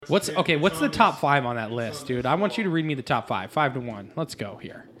What's the top 5 on that list, dude? I want you to read me the top 5. 5 to 1. Let's go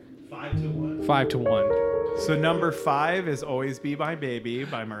here. 5 to 1. 5 to 1. So number 5 is Always Be My Baby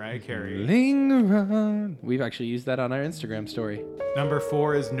by Mariah Carey. Linger on. We've actually used that on our Instagram story. Number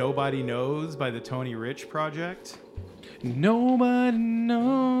 4 is Nobody Knows by the Tony Rich Project. Nobody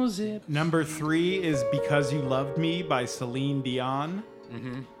knows it. Number 3 is Because You Loved Me by Celine Dion.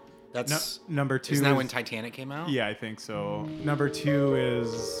 Mm-hmm. That's number 2. Isn't that when Titanic came out? Yeah, I think so. Number 2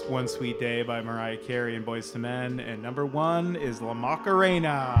 is One Sweet Day by Mariah Carey and Boyz II Men. And number 1 is La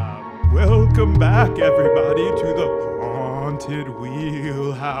Macarena. Welcome back, everybody, to the Haunted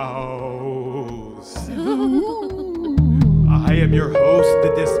Wheelhouse. I am your host,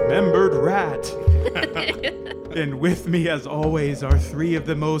 the Dismembered Rat. And with me, as always, are 3 of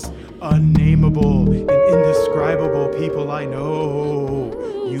the most unnameable and indescribable people I know.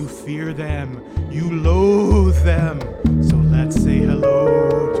 You fear them. You loathe them. So let's say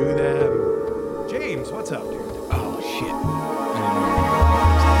hello to them. James, what's up, dude? Oh, shit.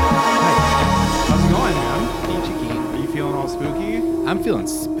 How's it going, man? Are you feeling all spooky? I'm feeling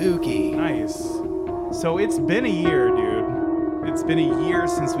spooky. Nice. So it's been a year, dude. It's been a year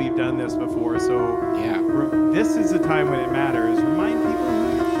since we've done this before, so Yeah. this is the time when it matters. Remind people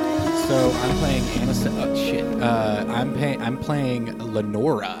who you're playing. So I'm playing I'm playing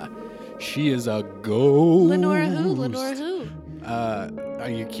Lenora. She is a ghost. Lenora who? Are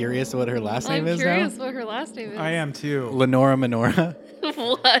you curious what her last name I'm is curious what her last name is. I am too. Lenora Menora.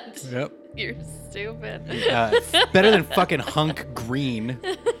 What? Yep. You're stupid. Better than fucking Hunk Green.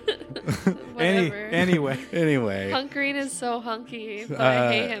 Whatever. Anyway. Hunk Green is so hunky, but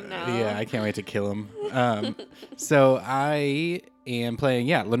I hate him now. Yeah, I can't wait to kill him. So I am playing,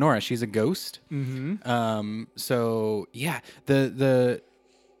 Lenora. She's a ghost. Mm-hmm. So yeah, the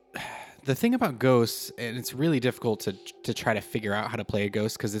thing about ghosts, and it's really difficult to try to figure out how to play a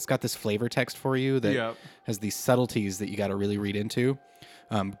ghost because it's got this flavor text for you that has these subtleties that you got to really read into.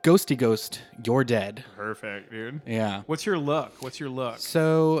 Ghosty ghost, you're dead. Perfect, dude. Yeah. What's your look?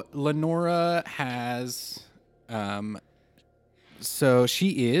 So Lenora has, so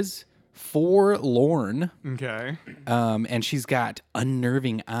she is forlorn. Okay. And she's got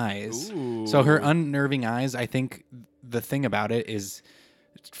unnerving eyes. Ooh. So her unnerving eyes, I think the thing about it is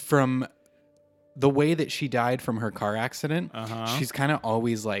from the way that she died from her car accident, she's kind of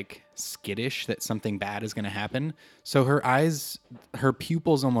always like skittish that something bad is going to happen. So her eyes, her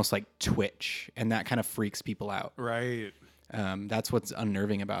pupils almost like twitch, and that kind of freaks people out. Right. That's what's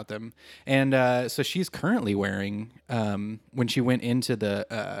unnerving about them. And so she's currently wearing, when she went into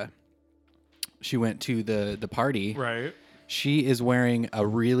the party. Right. She is wearing a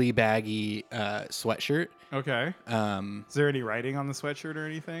really baggy sweatshirt. Okay. Is there any writing on the sweatshirt or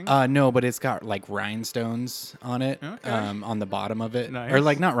anything? No, but it's got like rhinestones on it. Okay. On the bottom of it. Nice. Or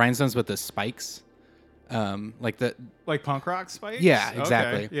like not rhinestones, but the spikes. Like punk rock spikes? Yeah,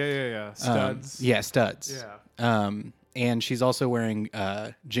 exactly. Okay. Yeah. Studs. Studs. Yeah. And she's also wearing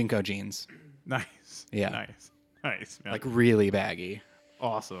Jinko jeans. Nice. Yeah. Nice, man. Like really baggy.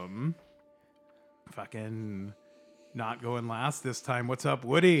 Awesome. Fucking not going last this time. What's up,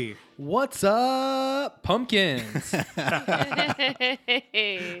 Woody? What's up, pumpkins? Hey.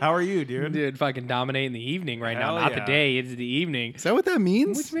 How are you, dude? Dude, fucking dominating the evening right now. Hell Not yeah. the day, it's the evening. Is that what that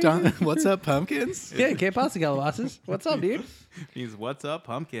means? What's up, pumpkins? Yeah, que pasa, calabazas? What's up, dude? Means what's up,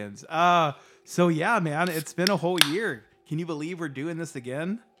 pumpkins? So yeah, man, it's been a whole year. Can you believe we're doing this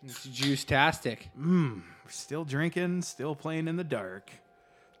again? It's juice-tastic. We're still drinking, still playing in the dark.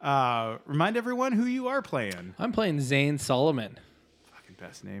 Remind everyone who you are playing. I'm playing Zane Solomon. Fucking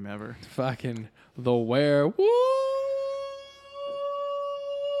best name ever. Fucking the werewolf.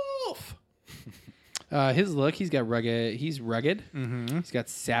 His look, he's rugged. Mm-hmm. He's got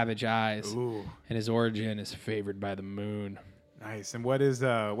savage eyes. Ooh, And his origin is favored by the moon. nice. And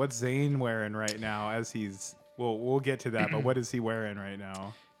what's Zane wearing right now? As he's we'll get to that. But what is he wearing right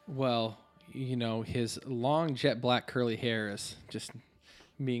now? Well, his long jet black curly hair is just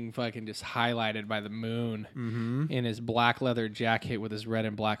being fucking just highlighted by the moon. Mm-hmm. In his black leather jacket with his red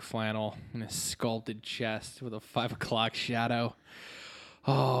and black flannel and his sculpted chest with a 5 o'clock shadow.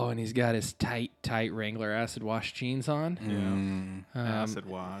 Oh, and he's got his tight Wrangler acid wash jeans on. Yeah. Acid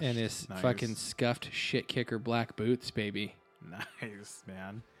wash. And his Nice. fucking scuffed shit kicker black boots, baby. Nice,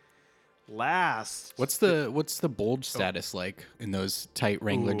 man. Last. What's the bulge status like in those tight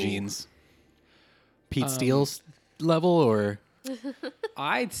Wrangler Ooh. jeans? Pete Steele's level or?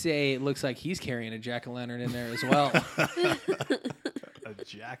 I'd say it looks like he's carrying a jack-o'-lantern in there as well. A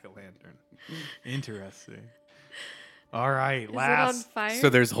jack-o'-lantern. Interesting. All right, Is it on last. fire? So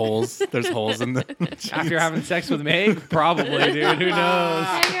there's holes. There's holes in the. After having sex with Meg? Probably, dude. Who knows?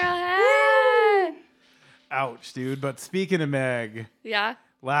 Hey, girl. Ouch, dude. But speaking of Meg, Yeah.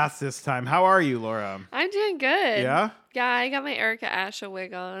 last this time, how are you, Laura? I'm doing good. Yeah? Yeah, I got my Erica Asha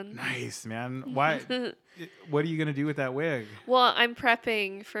wig on. Nice, man. Why? What are you going to do with that wig? Well, I'm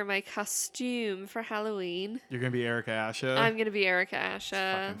prepping for my costume for Halloween. You're going to be Erica Asha? I'm going to be Erica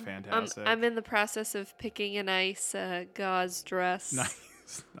Asha. fucking fantastic. I'm in the process of picking a nice gauze dress.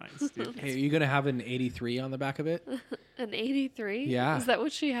 Nice, dude. Hey, are you gonna have an 83 on the back of it? An 83? Yeah. Is that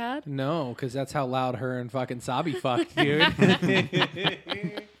what she had? No, because that's how loud her and fucking Sabi fucked, dude.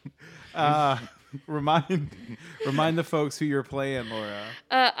 Remind the folks who you're playing, Laura.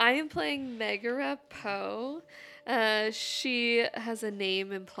 I am playing Megara Poe. She has a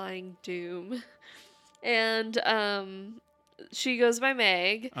name implying doom. And she goes by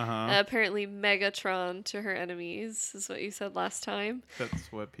Meg. Apparently Megatron to her enemies is what you said last time.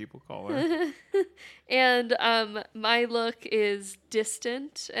 That's what people call her. And my look is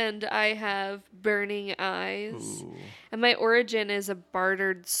distant, and I have burning eyes. Ooh. And my origin is a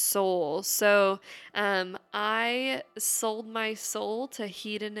bartered soul. So I sold my soul to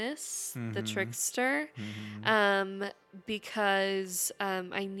Hedonus, the trickster, because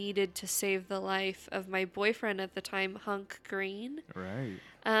I needed to save the life of my boyfriend at the time, Hunk Green, Right.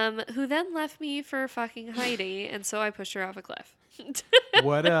 who then left me for fucking Heidi, and so I pushed her off a cliff.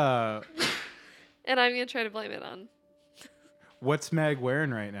 What And I'm going to try to blame it on. what's Meg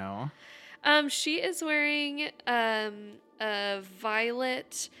wearing right now? She is wearing a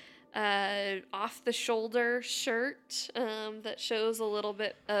violet off the shoulder shirt that shows a little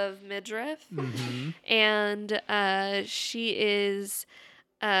bit of midriff. And she is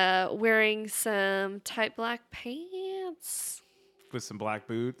wearing some tight black pants. With some black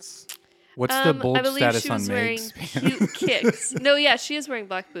boots. What's the I bold believe status she on was wearing Meg's? cute kicks. No, yeah, she is wearing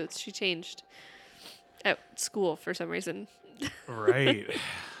black boots. She changed at school for some reason. Right.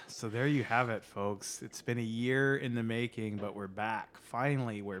 So there you have it, folks. It's been a year in the making, but we're back.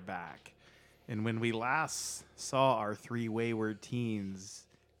 Finally, we're back. And when we last saw our three wayward teens,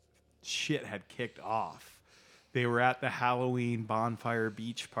 shit had kicked off. They were at the Halloween bonfire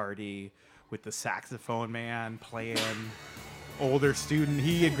beach party with the saxophone man playing. Older student.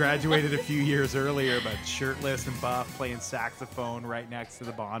 He had graduated a few years earlier, but shirtless and buff, playing saxophone right next to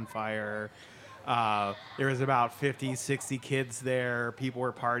the bonfire. There was about 50, 60 kids there. People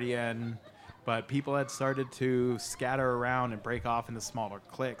were partying, but people had started to scatter around and break off into smaller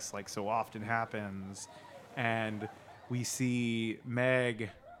cliques, like so often happens. And we see Meg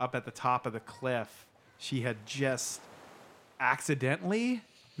up at the top of the cliff. She had just accidentally,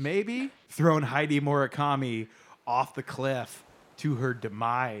 maybe, thrown Heidi Murakami off the cliff to her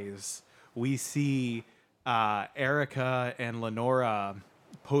demise. We see Erica and Lenora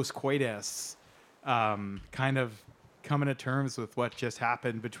post-coitus kind of coming to terms with what just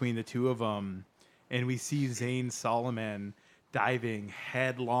happened between the two of them. And we see Zane Solomon diving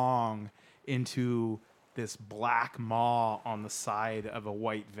headlong into this black maw on the side of a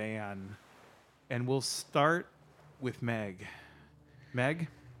white van. And we'll start with Meg. Meg?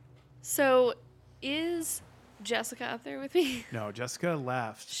 So is Jessica up there with me? No, Jessica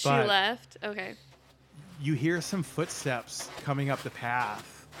left. She but left? Okay. You hear some footsteps coming up the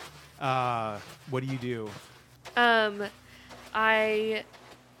path. What do you do? Am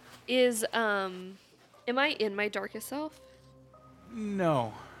I in my darkest self?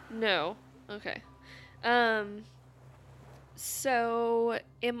 No. No. Okay. So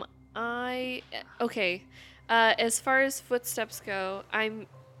am I okay. As far as footsteps go,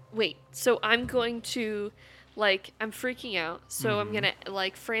 so I'm going to I'm freaking out. So I'm gonna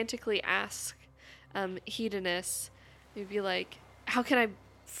frantically ask Hedonus, maybe how can I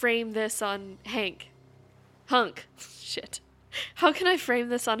frame this on Hunk? Shit. How can I frame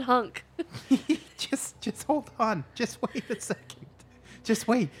this on Hunk? Just hold on. Just wait a second. Just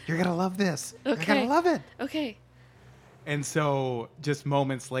wait. You're gonna love this. Okay. You're gonna love it. Okay. And so, just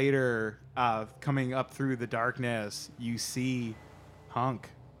moments later, coming up through the darkness, you see Hunk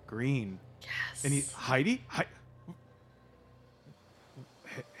Green. Yes. And Heidi?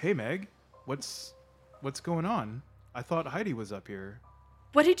 Hey, Meg. What's going on? I thought Heidi was up here.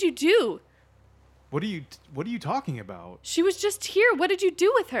 What did you do? What are you talking about? She was just here. What did you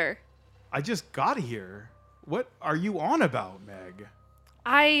do with her? I just got here. What are you on about, Meg?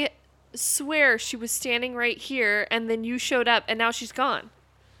 I swear she was standing right here, and then you showed up, and now she's gone.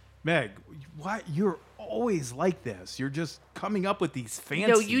 Meg, why? You're always like this. You're just coming up with these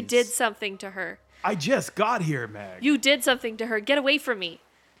fantasies. No, you did something to her. I just got here, Meg. You did something to her. Get away from me.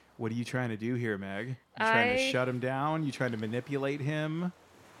 What are you trying to do here, Meg? You trying to shut him down? You trying to manipulate him?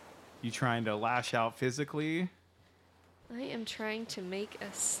 You trying to lash out physically? I am trying to make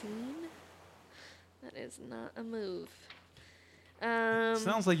a scene. That is not a move.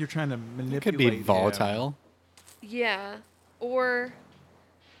 Sounds like you're trying to manipulate. It could be him. volatile. Yeah. Or.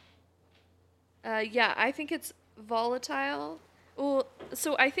 Yeah, I think it's volatile. Well,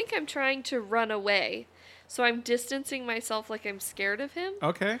 so I think I'm trying to run away. So I'm distancing myself like I'm scared of him.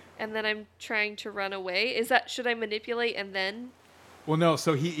 Okay. And then I'm trying to run away. Should I manipulate and then? Well, no.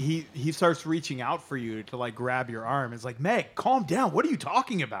 So he starts reaching out for you to like grab your arm. It's like, Meg, calm down. What are you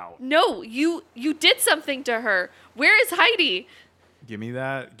talking about? No, you did something to her. Where is Heidi? Give me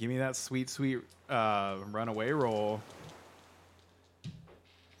that sweet runaway roll.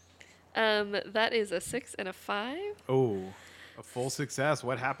 That is a 6 and a 5. Oh, a full success.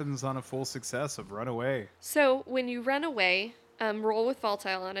 What happens on a full success of runaway? So when you run away, roll with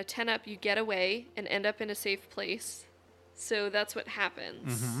volatile. On a 10 up, you get away and end up in a safe place. So that's what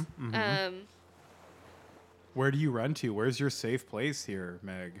happens. Where do you run to? Where's your safe place here,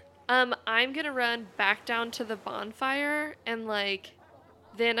 Meg? I'm gonna run back down to the bonfire and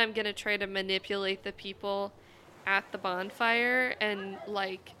then I'm gonna try to manipulate the people at the bonfire and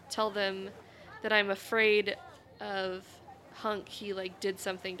tell them that I'm afraid of Hunk. He did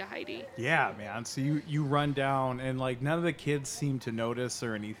something to Heidi. Yeah, man. So you run down and none of the kids seem to notice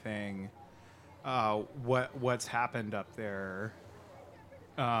or anything. What's happened up there?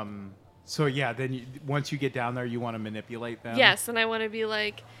 So yeah, then once you get down there, you want to manipulate them. Yes, and I want to be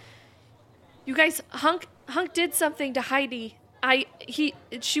like, you guys, Hunk did something to Heidi.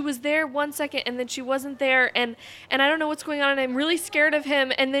 She was there 1 second and then she wasn't there and I don't know what's going on and I'm really scared of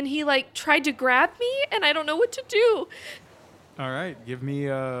him and then he tried to grab me and I don't know what to do. All right, give me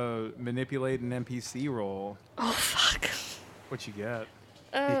a manipulate an NPC roll. Oh fuck. What you get?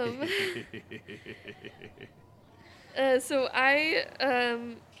 So I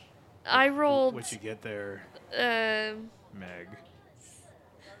rolled. What you get there, Meg?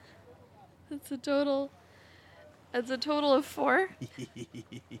 It's a total of 4.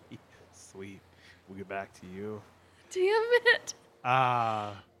 Sweet. We'll get back to you. Damn it.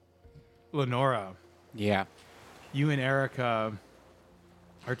 Lenora, Yeah. you and Erica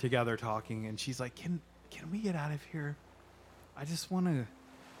are together talking, and she's like, "Can we get out of here? I just want to.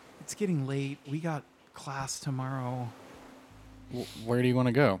 It's getting late. We got class tomorrow. Where do you want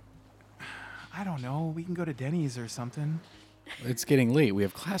to go? I don't know. We can go to Denny's or something. It's getting late. We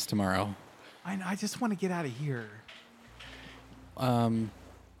have class tomorrow. I just want to get out of here."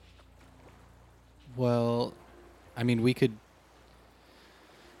 Well, I mean, we could.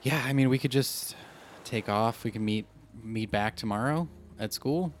 Yeah, I mean, we could just take off. We can meet back tomorrow at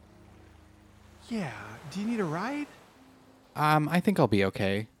school. Yeah. Do you need a ride? I think I'll be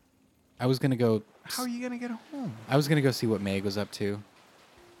okay. I was gonna go. How are you gonna get home? I was gonna go see what Meg was up to.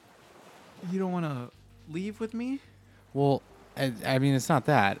 You don't want to leave with me? Well, I mean, it's not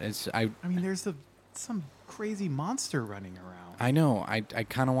that. I mean, there's some crazy monster running around. I know. I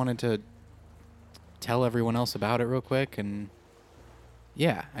kind of wanted to tell everyone else about it real quick, and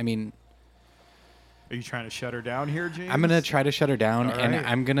yeah, I mean, Are you trying to shut her down here, James? I'm gonna try to shut her down, All and right.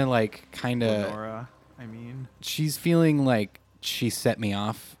 I'm gonna kind of. Lenora, I mean. She's feeling like she set me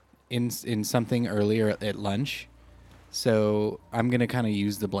off in something earlier at lunch, so I'm gonna kind of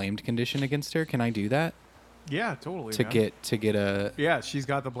use the blamed condition against her. Can I do that Yeah, totally. to man. get a? Yeah, she's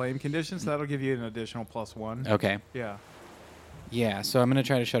got the blame condition, so that'll give you an additional +1. Okay. Yeah. Yeah, so I'm gonna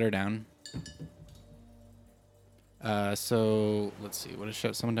try to shut her down. So let's see. What is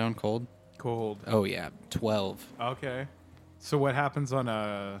shut someone down cold? Cold. Oh yeah, 12. Okay. So what happens on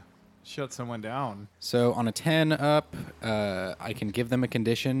a shut someone down? So on a 10 up, I can give them a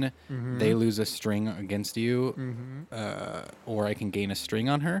condition. They lose a string against you, or I can gain a string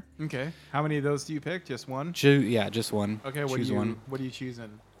on her. Okay. How many of those do you pick? Just one? Yeah, just one. Okay. Choose one. What are you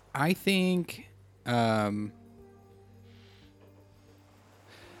choosing? I think. Can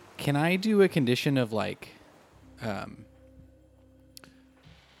I do a condition of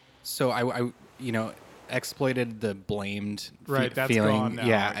so I exploited the blamed Right, that's feeling, gone now,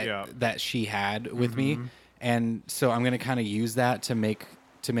 yeah. that she had with me, and so I'm gonna kind of use that to make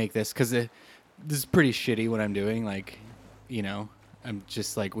this, because this is pretty shitty what I'm doing. I'm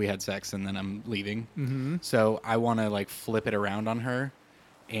just we had sex and then I'm leaving. So I want to flip it around on her,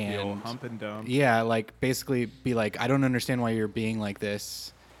 The old and hump and dump. yeah, basically be I don't understand why you're being like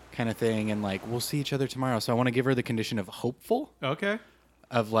this, kind of thing, and we'll see each other tomorrow. So I want to give her the condition of hopeful, Okay.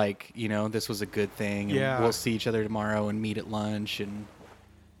 of this was a good thing, and Yeah. we'll see each other tomorrow and meet at lunch, and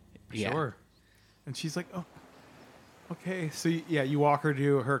yeah. Sure. And she's like, "Oh, okay." So yeah, you walk her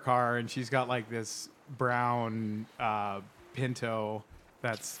to her car, and she's got this brown Pinto.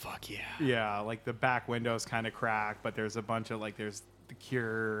 That's Fuck yeah. yeah, the back window's kind of cracked, but there's a bunch of there's the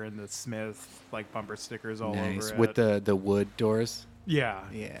Cure and the Smith like bumper stickers all Nice. over With it. the wood doors. Yeah,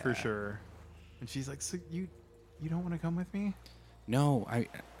 Yeah. for sure. And she's like, "So you don't want to come with me?" No,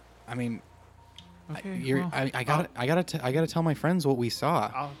 I mean, Okay, I gotta tell my friends what we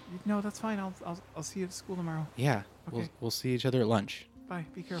saw. No, that's fine. I'll see you at school tomorrow. Yeah, Okay. we'll see each other at lunch. Bye.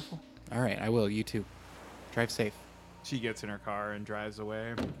 Be careful. All right, I will. You too. Drive safe. She gets in her car and drives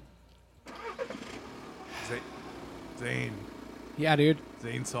away. Zane Yeah, dude.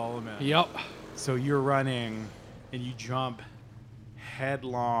 Solomon. Yep. So you're running and you jump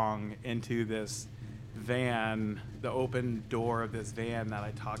headlong into this van, the open door of this van that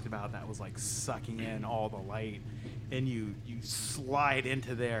I talked about that was like sucking in all the light. And you slide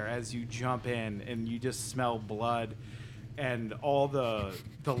into there as you jump in and you just smell blood. And all the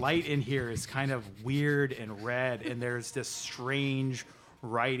light in here is kind of weird and red, and there's this strange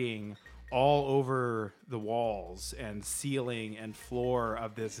writing all over the walls and ceiling and floor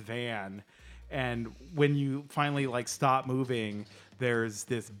of this van. And when you finally like stop moving, there's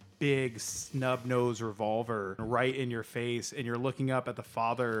this big snub-nosed revolver right in your face, and you're looking up at the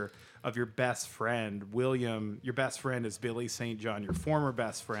father of your best friend, William. Your best friend is Billy St. John, your former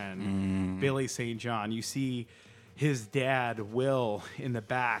best friend, Billy St. John. You see his dad, Will, in the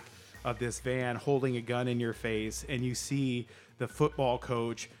back of this van holding a gun in your face, and you see the football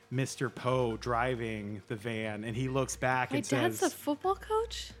coach, Mr. Poe, driving the van, and he looks back My and dad's says, a football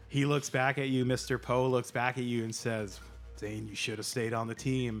coach? he looks back at you, Mr. Poe looks back at you and says, Zane, you should have stayed on the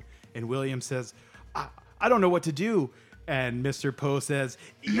team. And William says, I don't know what to do. And Mr. Poe says,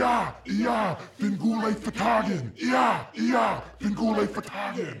 Ja, den Gulay vertagen. Ja, den Gulay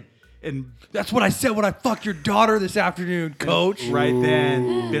vertagen. and That's what I said when I fucked your daughter this afternoon, coach. right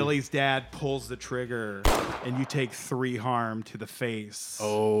then, Billy's dad pulls the trigger, and you take 3 harm to the face.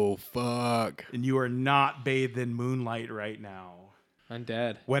 Oh fuck! And you are not bathed in moonlight right now. I'm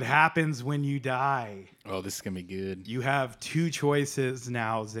dead. What happens when you die? Oh, this is gonna be good. You have 2 choices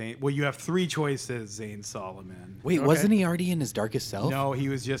now, Zane. Well, you have 3 choices, Zane Solomon. Wait, wasn't he already in his darkest self? No, he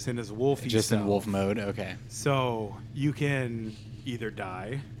was just in his wolfy just self. in wolf mode. Okay. So you can either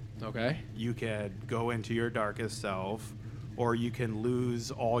die, Okay. you could go into your darkest self, or you can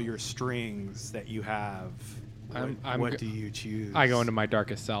lose all your strings that you have. What do you choose? I go into my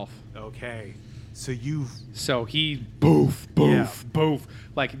darkest self. Okay. So you So he boof, boof.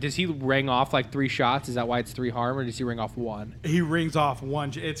 Like, does he ring off like 3 shots? Is that why it's 3 harm, or does he ring off 1? he rings off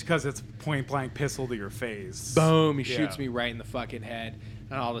 1. It's because it's point blank pistol to your face. Boom! He Yeah. shoots me right in the fucking head,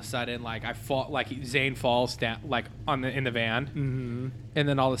 and all of a sudden, like I fall, like Zane falls down, like in the van, and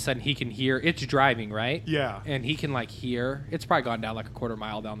then all of a sudden he can hear. It's driving, right? Yeah. And he can like hear. It's probably gone down like a quarter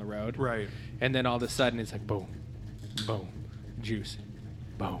mile down the road. Right. And then all of a sudden it's like boom, boom, juice,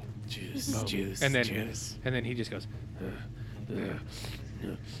 boom, Juice. and then he just goes.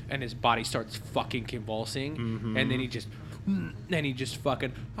 And his body starts fucking convulsing, and then he just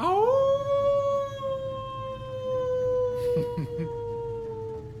fucking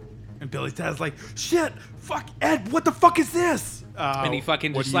And Billy's dad's like, shit, fuck, Ed, what the fuck is this? and he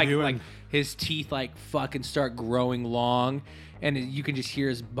fucking what just are you like doing? his teeth like fucking start growing long, and you can just hear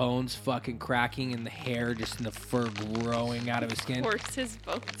his bones fucking cracking, and the hair just in the fur growing out of his skin, Of course, his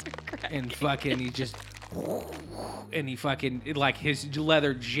bones are cracking. and fucking he just. And he fucking, like, his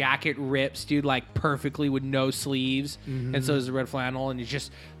leather jacket rips, dude, like, perfectly with no sleeves. And so does the red flannel. And he's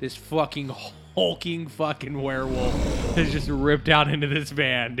just this fucking hulking fucking werewolf is just ripped out into this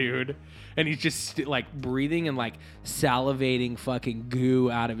van, dude. And he's just, like, breathing and, like, salivating fucking goo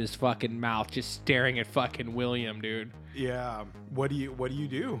out of his fucking mouth, just staring at fucking William, dude. Yeah. What do you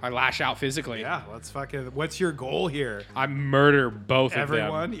do? I lash out physically. Yeah, let's fucking, what's your goal here? I murder both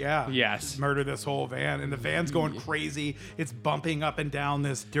Everyone? of them. Yeah. Yes. Murder this whole van. And the van's going crazy. It's bumping up and down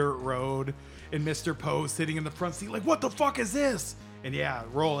this dirt road. And Mr. Poe's sitting in the front seat like, what the fuck is this? And yeah,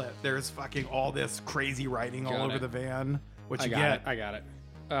 roll it. There's fucking all this crazy writing all Got over it. the van. What I you got get? it. I got it.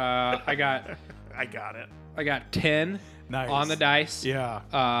 I got I got it. 10 Nice. on the dice.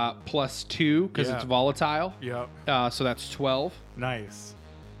 Yeah. Plus 2 because Yeah. it's volatile. Yep. So that's 12. Nice.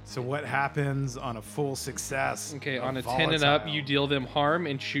 So what happens on a full success? Okay, of on a 10 and up, volatile? you deal them harm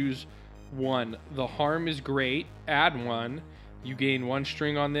and choose 1. The harm is great. Add 1. You gain 1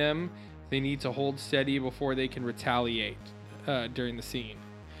 string on them. They need to hold steady before they can retaliate during the scene.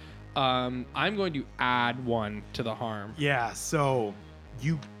 I'm going to add 1 to the harm. Yeah, so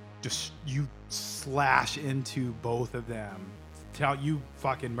you slash into both of them. You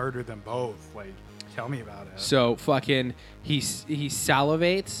fucking murder them both. Like, tell me about it. So fucking he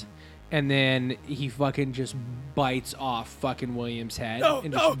salivates, and then he fucking just bites off fucking William's head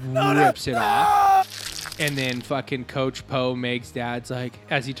and just rips it off. And then fucking Coach Poe, Meg's dad's like,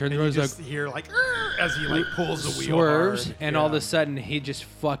 as he turns And around, you he's just like, hear like as he like pulls the wheel swerves, hard. and Yeah. all of a sudden he just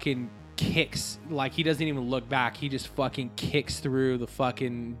fucking kicks, like he doesn't even look back. He just fucking kicks through the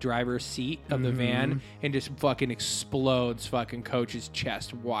fucking driver's seat of the van and just fucking explodes fucking Coach's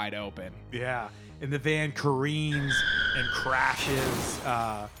chest wide open. Yeah, and the van careens and crashes.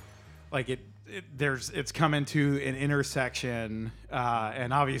 Like it's coming to an intersection,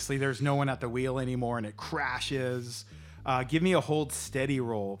 and obviously there's no one at the wheel anymore, and it crashes. Give me a hold steady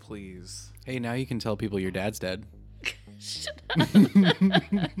roll, please. Hey, now you can tell people your dad's dead. Shut up.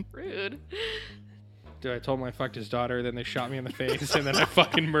 Rude. Dude, I told him I fucked his daughter, then they shot me in the face, and then I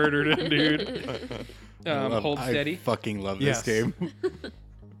fucking murdered him, dude. Hold steady. I fucking love Yes. this game.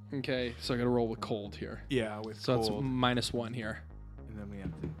 Okay, so I gotta roll with cold here. Yeah, with So it's cold. -1 here. And then we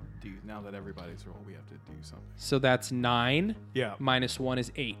have to do, now that everybody's rolled, we have to do something. So that's 9. Yeah. -1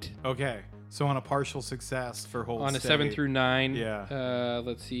 is 8. Okay. So on a partial success for hold On a steady. 7 through 9, Yeah.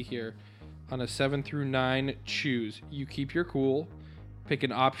 let's see here. On a 7 through 9, choose. You keep your cool. Pick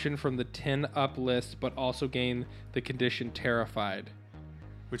an option from the 10 up list, but also gain the condition terrified.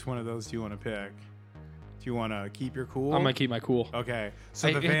 Which one of those do you want to pick? Do you want to keep your cool? I'm gonna keep my cool. Okay. So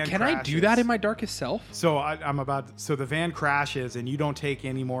Hey, the van can I do crashes. that in my darkest self? So so the van crashes and you don't take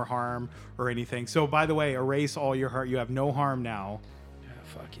any more harm or anything. So by the way, erase all your hurt. You have no harm now. Yeah,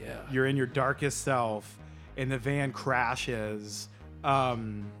 fuck yeah. You're in your darkest self, and the van crashes,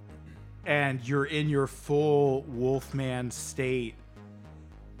 and you're in your full Wolfman state,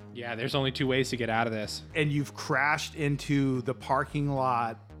 Yeah, there's only 2 ways to get out of this. and you've crashed into the parking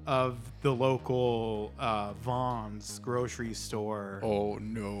lot of the local Vaughn's grocery store. Oh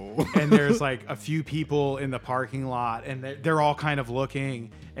no. And there's like a few people in the parking lot, and they're all kind of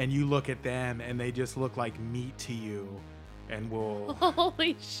looking, and you look at them, and they just look like meat to you, and will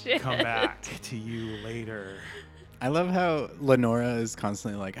Holy shit. come back to you later. I love how Lenora is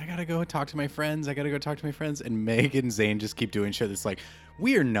constantly like, I gotta go talk to my friends. I gotta go talk to my friends. And Meg and Zane just keep doing shit that's like,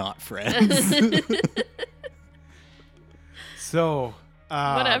 we are not friends. So,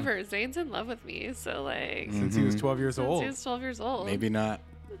 Whatever. Zane's in love with me, so like since he was 12 years since old. he was 12 years old. Maybe not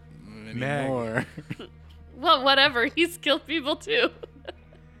Meg. anymore. Well, whatever. He's killed people too.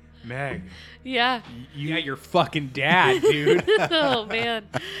 Meg, Yeah. Yeah, you're fucking dad, dude. Oh man.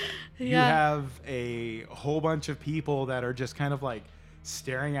 you Yeah. have a whole bunch of people that are just kind of like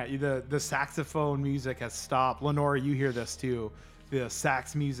staring at you. The saxophone music has stopped. Lenora, you hear this too. The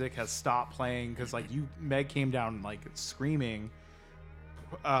sax music has stopped playing because like Meg came down like screaming.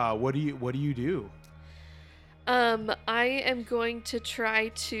 What do you do? I am going to try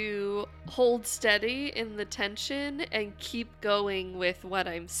to hold steady in the tension and keep going with what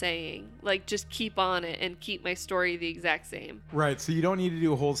I'm saying. Like, just keep on it and keep my story the exact same. Right, so you don't need to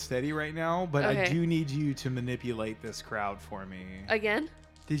do a hold steady right now, but I Okay. do need you to manipulate this crowd for me. Again?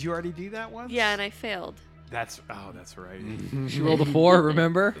 Did you already do that once? Yeah, and I failed. That's right. She rolled a 4,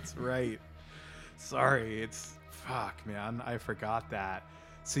 remember? That's right. Sorry, fuck, man. I forgot that.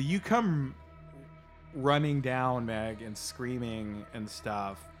 So you come running down, Meg, and screaming and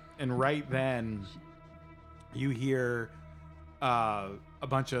stuff. And right then, you hear a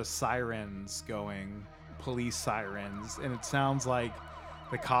bunch of sirens going, police sirens. And it sounds like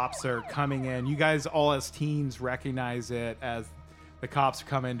the cops are coming in. You guys all as teens recognize it as the cops are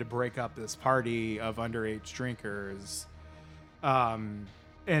coming to break up this party of underage drinkers. And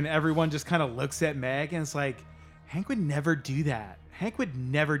everyone just kind of looks at Meg and it's like, Hank would never do that. Hank would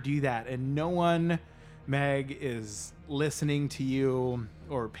never do that. And no one, Meg, is listening to you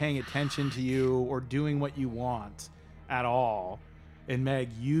or paying attention to you or doing what you want at all. And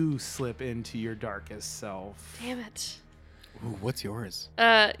Meg, you slip into your darkest self. Damn it. Ooh, what's yours?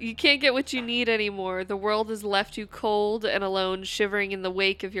 You can't get what you need anymore. The world has left you cold and alone, shivering in the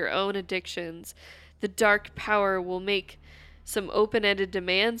wake of your own addictions. The dark power will make some open-ended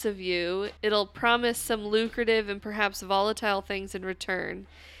demands of you. It'll promise some lucrative and perhaps volatile things in return.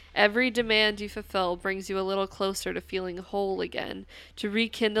 Every demand you fulfill brings you a little closer to feeling whole again, to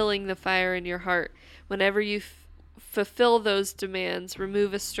rekindling the fire in your heart. Whenever you fulfill those demands,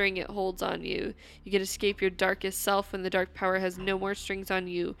 remove a string it holds on you. You can escape your darkest self when the dark power has no more strings on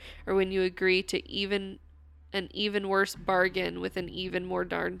you, or when you agree to an even worse bargain with an even more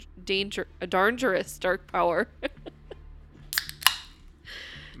dangerous dark power.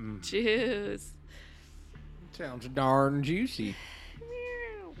 Juice. Sounds darn juicy.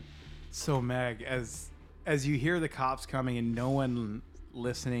 So Meg, as you hear the cops coming and no one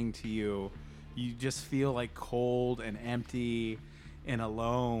listening to you, you just feel like cold and empty and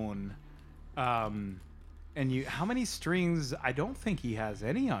alone. And how many strings? I don't think he has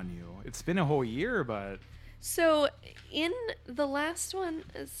any on you. It's been a whole year, but So in the last one,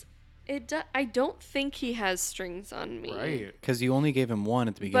 I don't think he has strings on me. right. Because you only gave him one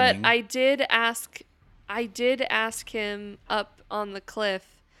at the But beginning. I did ask him up on the cliff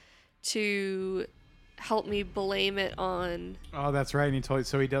to help me blame it on Oh, that's right. And he told you,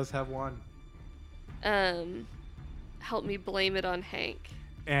 so he does have one. help me blame it on Hank.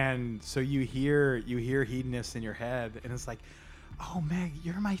 And so you hear hedonist in your head, and it's like, oh Meg,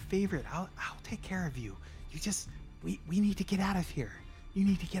 you're my favorite. I'll take care of you. You just we need to get out of here. You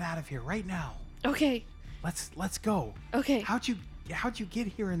need to get out of here right now. Okay. Let's go. Okay. How'd you get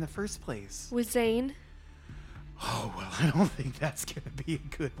here in the first place? With Zane. Oh well, I don't think that's gonna be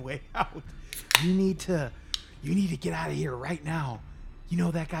a good way out. You need to get out of here right now. You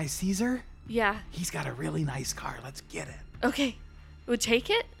know that guy Caesar? Yeah. He's got a really nice car. Let's get it. Okay. Would take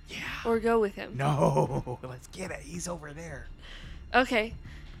it Yeah. or go with him? No, let's get it. He's over there. Okay.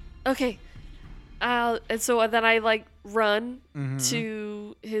 Okay. And so then I like run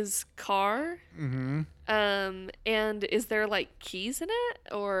to his car. Mm-hmm. And is there like keys in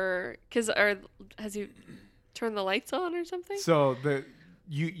it, or has he turned the lights on or something? So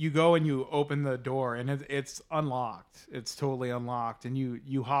you go and you open the door, and it's unlocked. It's totally unlocked, and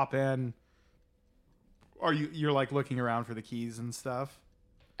you hop in. Or you're like looking around for the keys and stuff.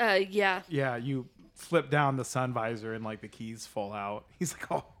 Yeah. Yeah, you flip down the sun visor and like the keys fall out. He's like,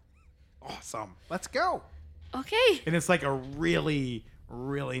 oh, awesome, let's go. Okay. And it's like a really,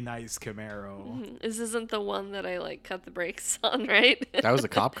 really nice Camaro. This isn't the one that I like cut the brakes on, right? That was a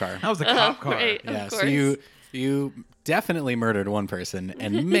cop car. That was a cop car. Right, Yeah, of so course. you definitely murdered one person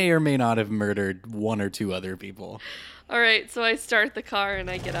and may or may not have murdered one or two other people. All right, so I start the car and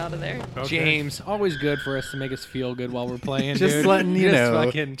I get out of there. Okay. James, always good for us to make us feel good while we're playing. Just dude. letting you know,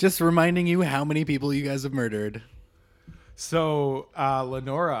 fucking- just reminding you how many people you guys have murdered. So,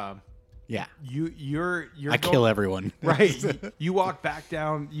 Lenora, Yeah, you're I kill everyone. Right. You walk back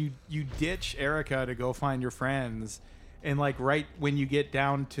down, you ditch Erica to go find your friends, and like right when you get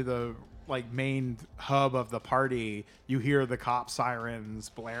down to the like main hub of the party, you hear the cop sirens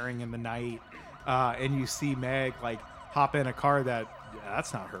blaring in the night, and you see Meg like hop in a car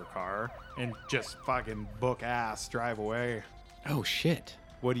that's not her car, and just fucking book ass drive away. Oh shit.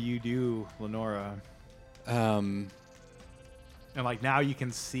 What do you do, Lenora? Um, And like now you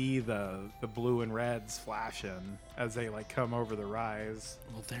can see the blue and reds flashing as they like come over the rise.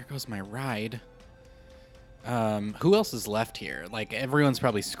 well, there goes my ride. Who else is left here? Like everyone's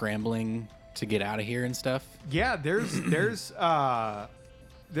probably scrambling to get out of here and stuff. Yeah, there's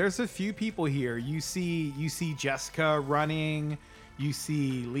a few people here. You see Jessica running, you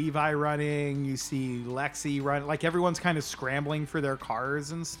see Levi running, you see Lexi running. Like everyone's kind of scrambling for their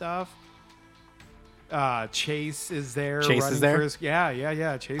cars and stuff. Chase is there. Chase is running there? for his-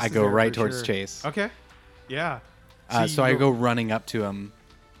 yeah. Chase. I is go there right for towards sure. Chase. Okay. Yeah. So I go running up to him,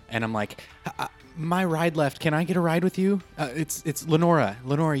 and I'm like, "My ride left. Can I get a ride with you?" It's Lenora.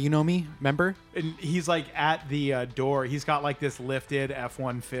 Lenora, you know me, remember? And he's like at the door. He's got like this lifted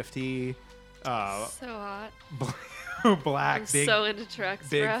F-150, So hot. black, I'm big, so into trucks,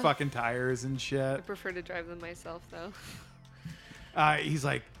 big bro. fucking tires and I shit. prefer to drive them myself, though. He's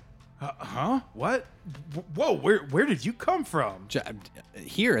like, huh? What? Whoa! Where did you come from?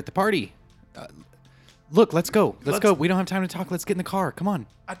 Here at the party. Look, let's go. Let's go. We don't have time to talk. Let's get in the car. Come on.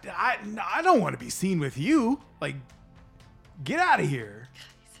 I don't want to be seen with you. Like, get out of here. He's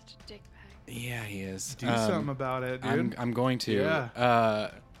such a dickbag. Yeah, he is. Do something about it, dude. I'm going to. Yeah.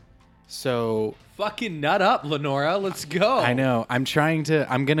 So Fucking nut up, Lenora. Let's go. I know. I'm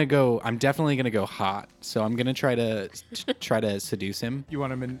definitely gonna go hot. So I'm gonna try to seduce him. You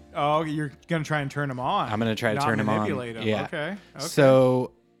want him in? Oh, you're gonna try and turn him on. I'm gonna try to Not turn him on. manipulate him. Yeah. Okay.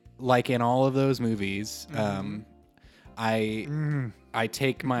 So, like in all of those movies, I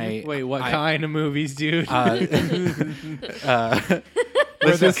take my Wait, what kind of movies, dude?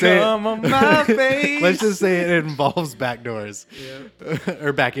 let's just say Come on my face. let's just say it involves back doors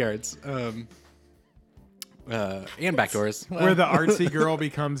or backyards and back doors. Where the artsy girl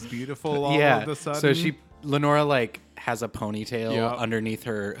becomes beautiful all of a sudden. So Lenora like has a ponytail Yep. underneath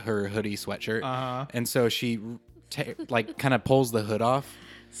her hoodie sweatshirt, Uh-huh. and so she like kind of pulls the hood off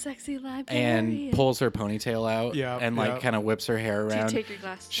Sexy librarian. and pulls her ponytail out, Yep, and like yep. kind of whips her hair Do you around. take your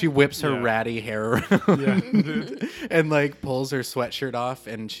glasses She off? whips her Yeah. ratty hair around Yeah. and like pulls her sweatshirt off,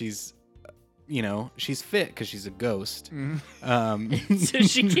 and she's, she's fit because she's a ghost. So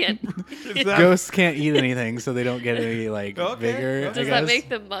she can't. Is that- Ghosts can't eat anything, so they don't get any like Okay, vigor. okay. I Does that guess. make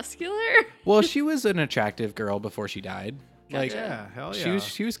them muscular? Well, she was an attractive girl before she died. Like, Yeah, hell yeah.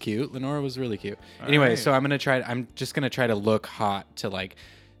 she was cute. Lenora was really cute. Anyway, right. so I'm just gonna try to look hot to like,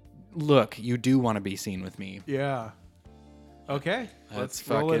 look, you do want to be seen with me. Yeah. Okay. Let's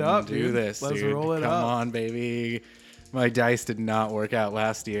roll fucking it up, do dude. this. Let's dude. roll it Come up. on, baby. My dice did not work out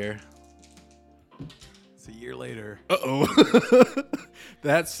last year. It's a year later. Uh-oh.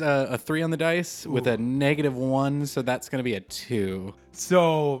 That's a 3 on the dice with a -1, so that's going to be a 2.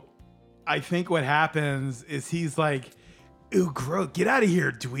 So I think what happens is he's like, ooh, gross, get out of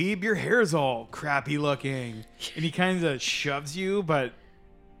here, dweeb. Your hair's all crappy looking. And he kind of shoves you, but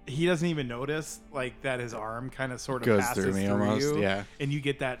he doesn't even notice like that his arm kind of sort of Goes passes through me almost, you. yeah. And you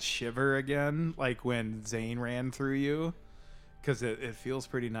get that shiver again, like when Zane ran through you, because it feels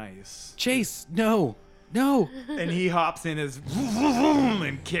pretty nice. Chase, no. No. And he hops in his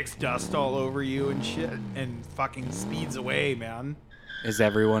and kicks dust all over you and shit and fucking speeds away, man. Is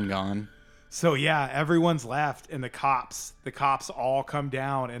everyone gone? So yeah, everyone's left, and the cops all come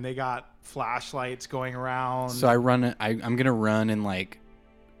down, and they got flashlights going around. So I'm gonna run and like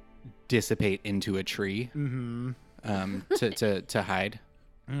dissipate into a tree, to hide.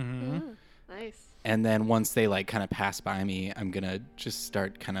 Oh, nice. And then once they like kind of pass by me, I'm gonna just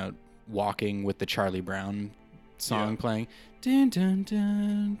start kind of walking with the Charlie Brown song playing. Dun, dun,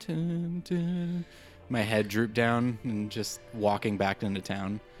 dun, dun, dun. My head drooped down and just walking back into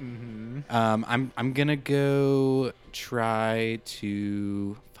town. I'm gonna go try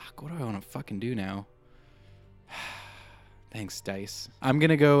to fuck. What do I want to fucking do now? Thanks, dice. I'm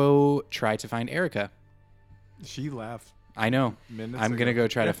gonna go try to find Erica. She left. I know. Minutes I'm gonna ago. go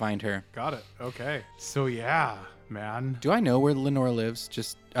try to find her. Got it. Okay. So yeah, man. Do I know where Lenora lives?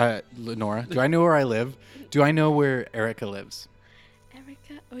 Just Lenora. Do I know where I live? Do I know where Erica lives?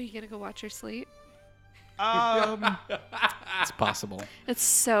 Erica, oh, you gonna go watch her sleep? It's possible. It's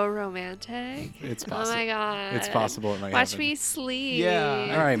so romantic. It's Oh possible. my god. It's possible it might Watch happen. me sleep. Yeah.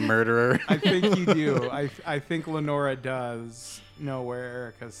 All right, murderer. I think you do. I think Lenora does know where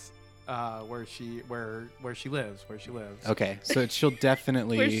Erica's where she lives. Okay, so she'll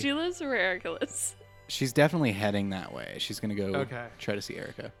definitely. Where she lives or where Erica lives? She's definitely heading that way. She's gonna go Okay. try to see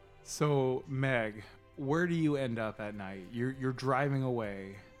Erica. So Meg, where do you end up at night? You're driving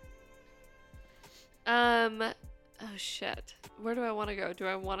away. Oh shit. Where do I want to go? Do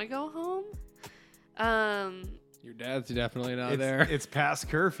I want to go home? Your dad's definitely not It's, there. it's past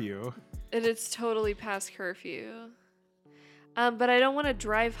curfew. It's totally past curfew. But I don't want to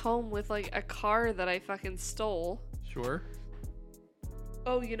drive home with like a car that I fucking stole. Sure.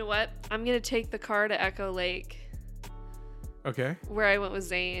 Oh, you know what? I'm gonna take the car to Echo Lake, Okay. where I went with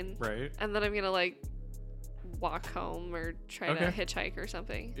Zane, Right. and then I'm gonna like walk home or try to Okay. hitchhike or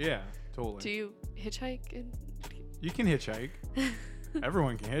something. Yeah. Totally. Do you hitchhike? You can hitchhike.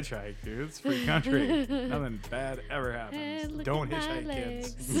 Everyone can hitchhike, dude. It's free country. Nothing bad ever happens. Don't hitchhike,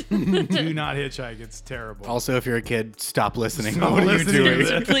 kids. Do not hitchhike. It's terrible. Also, if you're a kid, stop listening. Stop What are you listening to doing?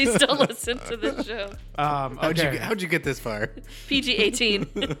 this. Please don't listen to this show. Okay. How'd you get this far?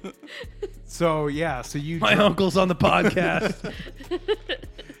 PG-18. So yeah. So you My uncle's on the podcast.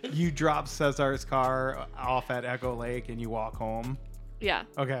 you drop Cesar's car off at Echo Lake and you walk home. Yeah.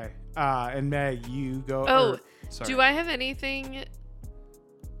 Okay. And Meg, you go. Oh, sorry. do I have anything?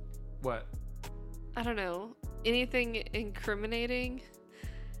 What? I don't know. Anything incriminating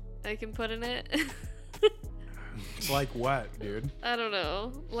I can put in it? Like what, dude? I don't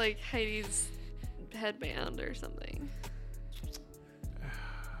know. Like Heidi's headband or something.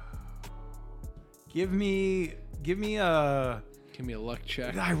 Give me a. Give me a luck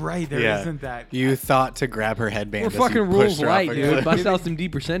check. Right, there not that. You thought to grab her headband. We're as you fucking pushed rules her off light, a dude. cliff. Bust out some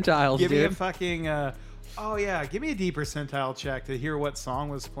deep percentiles, Give me a dude. fucking. Oh yeah, give me a D percentile check to hear what song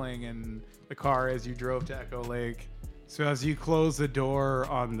was playing in the car as you drove to Echo Lake. So as you close the door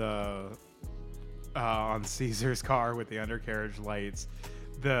on the on Caesar's car with the undercarriage lights,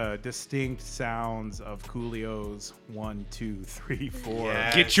 the distinct sounds of Coolio's 1, 2, 3, 4.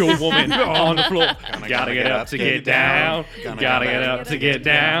 Get your woman on the floor. Gotta get up to get down. Gotta get up to get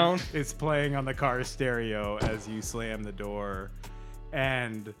down. It's playing on the car stereo as you slam the door,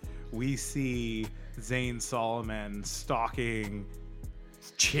 and we see Zane Solomon stalking,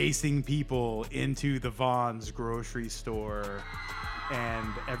 chasing people into the Vaughn's grocery store, and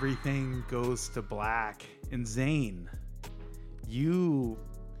everything goes to black. And Zane, you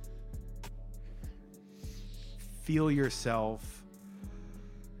feel yourself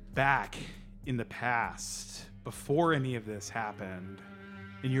back in the past before any of this happened,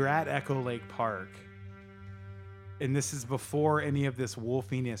 and you're at Echo Lake Park, and this is before any of this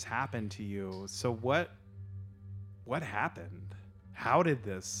wolfiness happened to you. So what happened? How did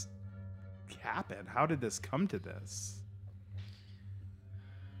this happen? How did this come to this?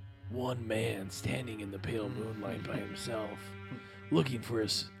 one man standing in the pale moonlight by himself, looking for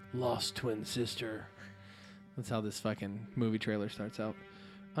his lost twin sister. That's how this fucking movie trailer starts out.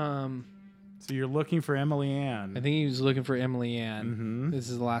 So you're looking for Emily Ann. I think he was looking for Emily Ann. Mm-hmm. This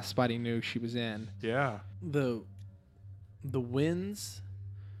is the last spot he knew she was in. Yeah. The winds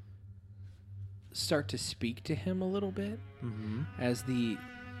start to speak to him a little bit Mm-hmm. as the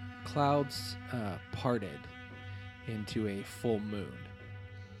clouds parted into a full moon.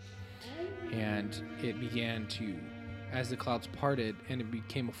 And it began to, as the clouds parted and it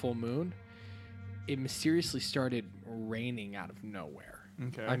became a full moon, it mysteriously started raining out of nowhere.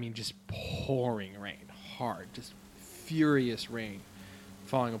 Okay. I mean, just pouring rain, hard, just furious rain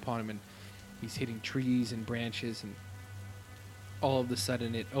falling upon him. And he's hitting trees and branches, and all of a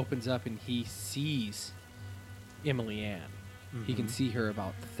sudden it opens up and he sees Emily Ann. He can see her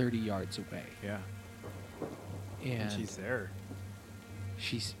about 30 yards away. Yeah. And She's there.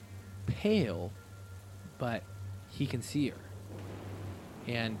 she's pale, but he can see her.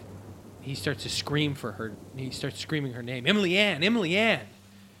 And he starts to scream for her. He starts screaming her name, Emily Ann, Emily Ann.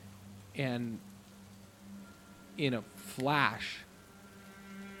 And in a flash,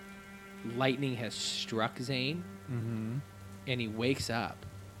 lightning has struck Zane, Mm-hmm. and he wakes up,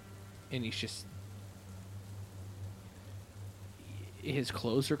 and he's just, his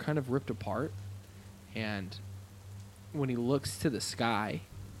clothes are kind of ripped apart, and when he looks to the sky,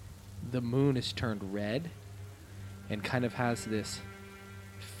 the moon is turned red and kind of has this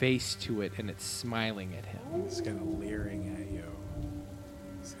face to it, and it's smiling at him. It's kind of leering at you.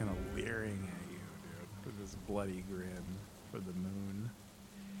 It's kind of leering at you, dude, with this bloody grin for the moon.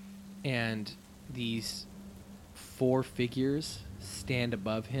 And these 4 figures stand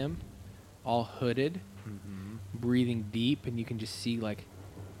above him, all hooded, breathing deep, and you can just see like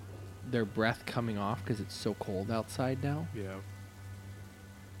their breath coming off because it's so cold outside now. Yeah.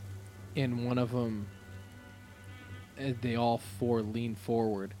 And one of them, they all 4 lean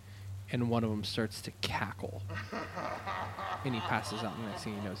forward, and one of them starts to cackle. And he passes out, and the next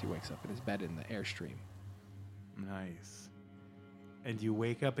thing he knows, he wakes up in his bed in the Airstream. Nice. And you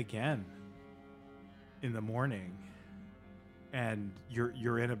wake up again in the morning, and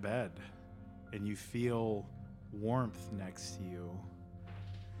you're in a bed, and you feel warmth next to you.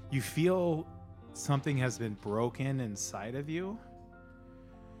 You feel something has been broken inside of you.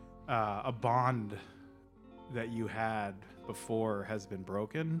 A bond that you had before has been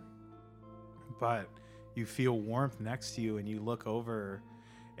broken, but you feel warmth next to you, and you look over,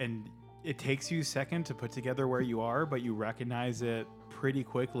 and it takes you a second to put together where you are, but you recognize it pretty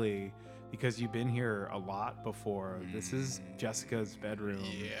quickly because you've been here a lot before. This is Jessica's bedroom.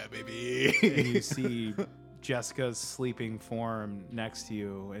 Yeah, baby. And you see Jessica's sleeping form next to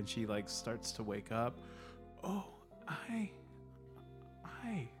you, and she like starts to wake up. Oh, hi.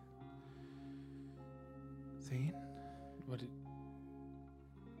 Zane, What? Did,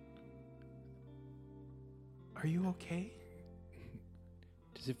 are you okay?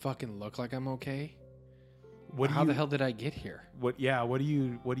 does it fucking look like I'm okay? What do How you, the hell did I get here? What? Yeah. What are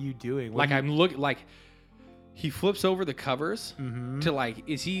you doing? What Like do you- I'm look like he flips over the covers Mhm. to like,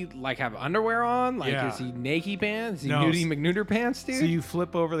 is he like have underwear on? Like Yeah. is he naked pants? Is he No, Nudie McNuder pants, dude? So you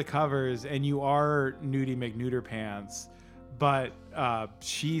flip over the covers, and you are Nudie McNuder pants, but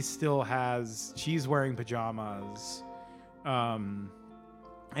she still has. She's wearing pajamas, and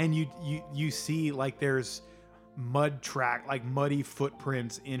you see like there's mud track, like muddy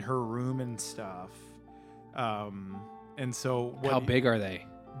footprints in her room and stuff. And so How big are they?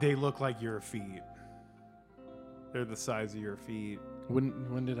 They look like your feet. They're the size of your feet.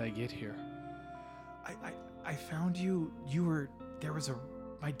 When did I get here? I found you. You were there was a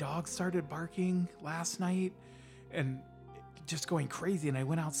my dog started barking last night and just going crazy, and I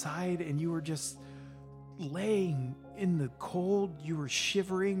went outside and you were just laying in the cold. You were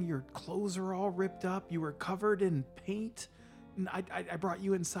shivering. Your clothes are all ripped up. You were covered in paint. And I brought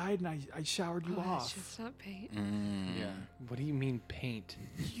you inside and I showered you Oh, it's off. just not paint. Yeah. What do you mean paint?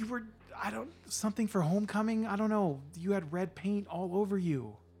 You were something for homecoming. I don't know. You had red paint all over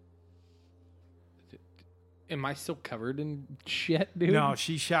you. Am I still covered in shit, dude? No,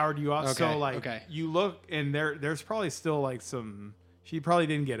 she showered you off. Okay, So like okay. you look and there's probably still like some. She probably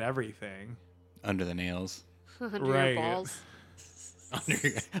didn't get everything. Under the nails. Under Right. your balls.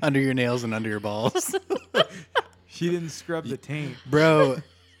 Under your nails and under your balls. She didn't scrub the taint. Bro,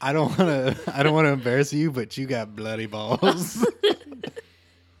 I don't want to embarrass you, but you got bloody balls.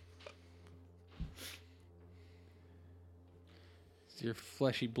 It's your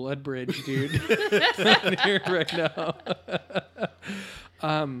fleshy blood bridge, dude. Down here right now.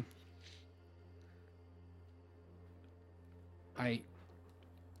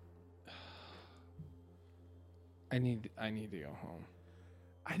 I need to go home.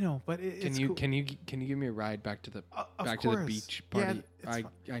 I know, but it's cool. Can you give me a ride back to the Of to the course. beach Yeah, party? it's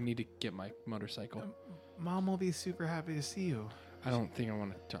I need to get my motorcycle. Mom will be super happy to see you. I don't think I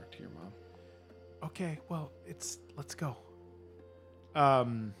want to talk to your mom. Okay, well, let's go.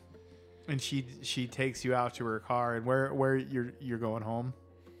 And she takes you out to her car, and where you're going home?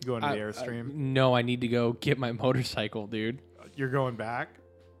 You going to the Airstream? No, I need to go get my motorcycle, dude. You're going back?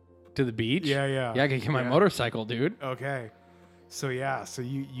 To the beach? Yeah. Yeah, I gotta get my motorcycle, dude. Okay. So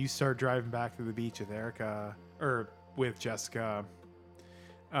you start driving back to the beach with Erica or with Jessica.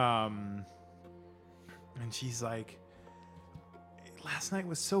 And she's like, last night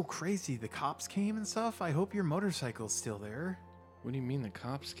was so crazy. The cops came and stuff. I hope your motorcycle's still there. What do you mean the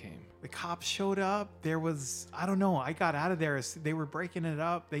cops came? The cops showed up. There was, I don't know. I got out of there. They were breaking it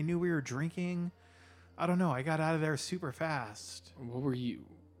up. They knew we were drinking. I don't know. I got out of there super fast. Where'd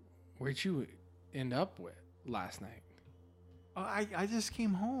you end up with last night? I just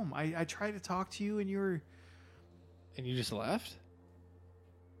came home. I tried to talk to you and you were... And you just left?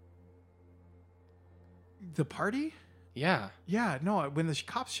 The party? Yeah. Yeah, no, when the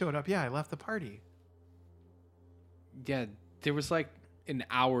cops showed up, I left the party. Yeah, there was like an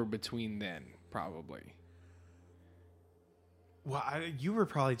hour between then, probably. Well, you were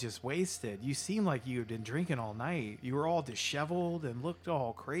probably just wasted. You seemed like you had been drinking all night. You were all disheveled and looked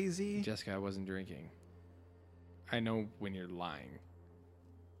all crazy. Jessica, I wasn't drinking. I know when you're lying.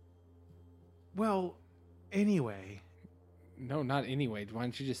 Well, anyway. No, not anyway. Why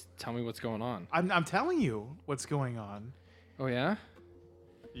don't you just tell me what's going on? I'm telling you what's going on. Oh, yeah? Are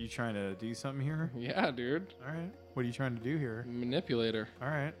you trying to do something here? Yeah, dude. All right. What are you trying to do here? Manipulator. All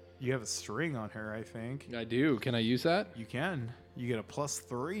right. You have a string on her, I think. I do. Can I use that? You can. You get a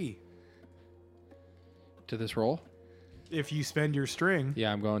 +3. To this roll? If you spend your string.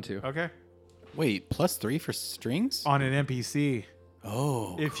 Yeah, I'm going to. Okay. Wait, +3 for strings? On an NPC.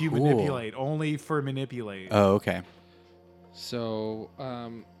 Oh, If you cool. manipulate. Only for manipulate. Oh, okay. So,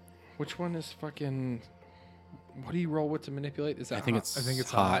 which one is fucking... What do you roll with to manipulate? Is that I think hot?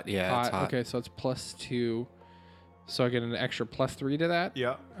 it's hot. Yeah, it's hot. Okay, so it's +2. So I get an extra +3 to that?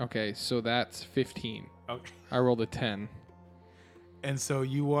 Yeah. Okay, so that's 15. Okay. I rolled a 10. And so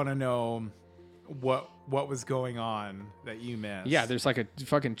you want to know what was going on that you missed. Yeah, there's like a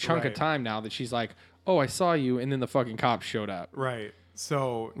fucking chunk Right. of time now that she's like, oh, I saw you, and then the fucking cops showed up. Right.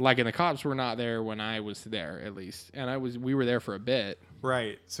 So Like, and the cops were not there when I was there, at least. And we were there for a bit.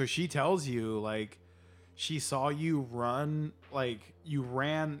 right. So she tells you like she saw you run, like you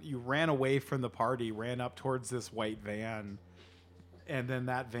ran away from the party, ran up towards this white van, and then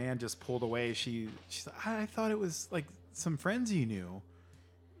that van just pulled away. She's like, I thought it was like some friends you knew.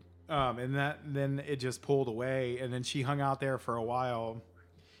 And then it just pulled away, and then she hung out there for a while,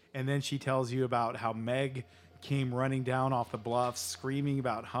 and then she tells you about how Meg came running down off the bluff screaming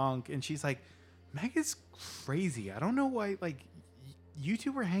about Hunk, and she's like, Meg is crazy. I don't know why, like, you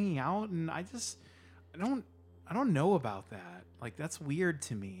two were hanging out, and I don't know about that. Like, that's weird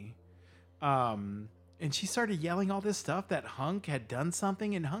to me. And she started yelling all this stuff that Hunk had done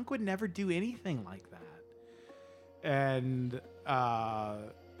something, and Hunk would never do anything like that. And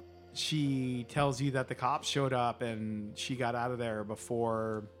she tells you that the cops showed up and she got out of there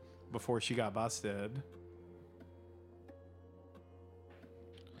before she got busted.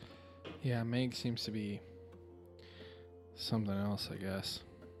 Yeah, Meg seems to be something else, I guess.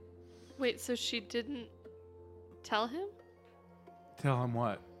 Wait, so she didn't tell him? Tell him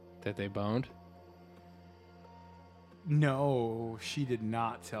what? That they boned? No, she did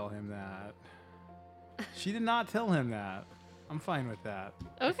not tell him that. She did not tell him that. I'm fine with that.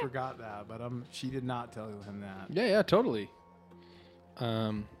 I Okay. forgot that, but she did not tell him that. Yeah, totally.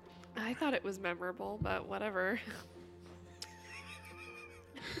 I thought it was memorable, but whatever.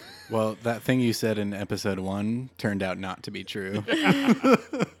 Well, that thing you said in episode 1 turned out not to be true.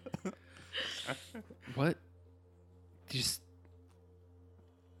 What?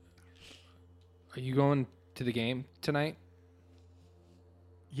 Are you going to the game tonight?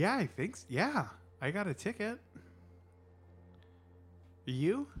 Yeah, I think yeah. I got a ticket.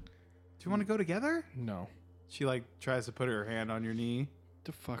 You? Do you want to go together? No. She like tries to put her hand on your knee.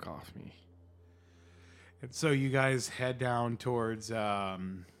 The fuck off me. And so you guys head down towards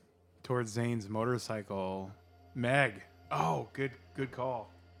Zane's motorcycle. Meg. Oh, good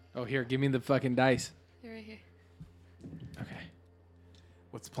call. Oh, here, give me the fucking dice. They're right here. Okay.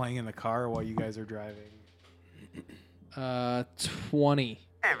 What's playing in the car while you guys are driving? 20.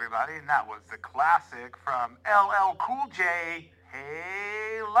 Hey everybody, and that was the classic from LL Cool J,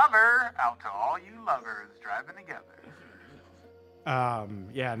 Hey Lover, out to all you lovers driving together.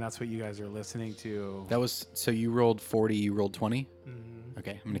 Yeah, and that's what you guys are listening to. That was so you rolled 40, you rolled 20?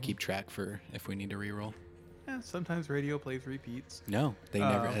 Okay, I'm gonna keep track for if we need to re-roll. Yeah, sometimes radio plays repeats. No,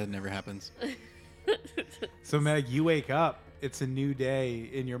 that never happens. So Meg, you wake up. It's a new day,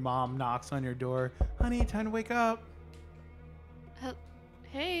 and your mom knocks on your door. Honey, time to wake up.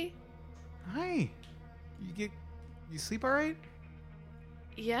 Hey. Hi. You sleep all right?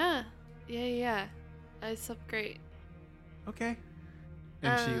 Yeah. I slept great. Okay.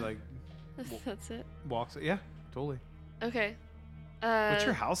 And she like That's it. walks. Yeah, totally. Okay. What's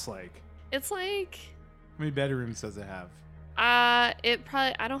your house like? It's like How many bedrooms does it have? I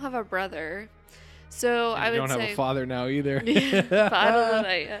don't have a brother. So I would don't say have a father now either. Yeah, but I don't know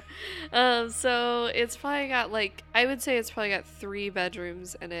that yet. So it's probably got I would say it's probably got 3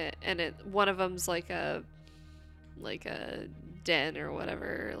 bedrooms in it, and one of them's like a den or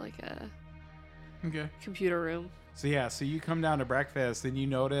whatever, like a Okay. computer room. So you come down to breakfast and you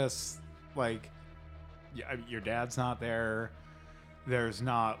notice your dad's not there. There's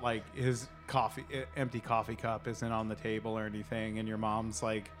not his empty coffee cup isn't on the table or anything, and your mom's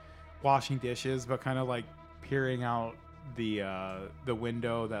washing dishes, but kind of peering out the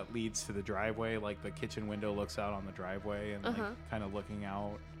window that leads to the driveway. The kitchen window looks out on the driveway and kind of looking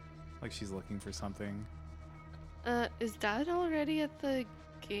out, like she's looking for something. Is Dad already at the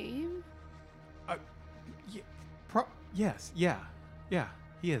game? Yes, yeah,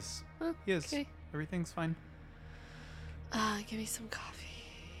 he is. Oh, He is. okay. Everything's fine. Give me some coffee.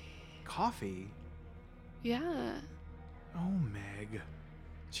 Coffee? Yeah. Oh, Meg.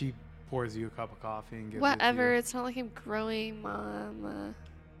 She pours you a cup of coffee and gives Whatever. it to It's not like I'm growing, Mom. you.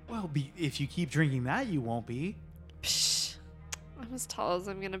 Well, if you keep drinking that, you won't be. Psh, I'm as tall as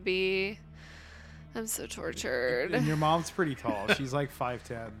I'm gonna be. I'm so tortured. And your mom's pretty tall. She's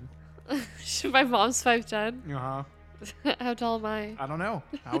 5'10". My mom's 5'10". Uh-huh. How tall am I? I don't know.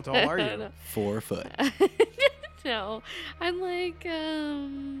 How tall are you? 4 foot. No, I'm I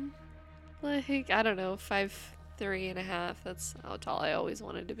don't know, 5'3.5". That's how tall I always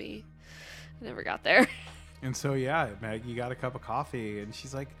wanted to be. I never got there. And so, yeah, Meg, you got a cup of coffee. And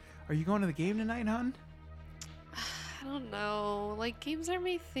she's like, are you going to the game tonight, hon? I don't know. Games are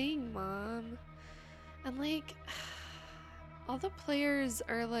my thing, Mom. And all the players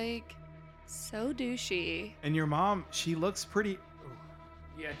are so douchey. And your mom, she looks pretty...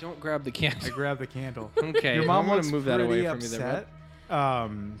 Yeah, don't grab the I candle. grabbed the candle. Okay, Your mom I'm gonna looks move that away pretty from you there, bud.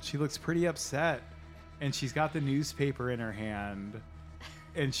 upset. She looks pretty upset, and she's got the newspaper in her hand,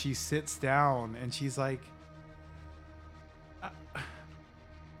 and she sits down, and she's like,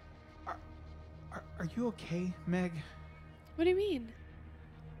 "Are you okay, Meg?" What do you mean?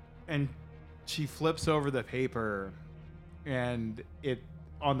 And she flips over the paper, and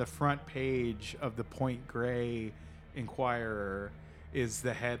on the front page of the Point Grey Inquirer is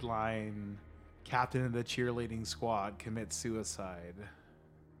the headline, "Captain of the cheerleading squad commits suicide."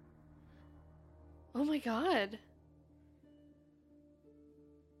 Oh my god.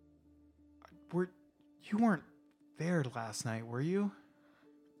 You weren't there last night, were you?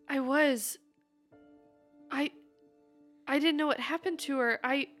 I was. I didn't know what happened to her.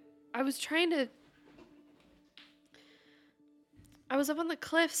 I was trying to. I was up on the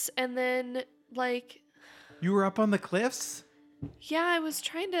cliffs and then You were up on the cliffs? yeah, I was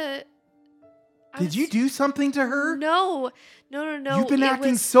trying to. Did you do something to her? No. You've been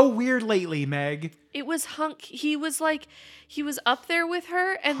acting so weird lately, Meg. It was Hunk. He was up there with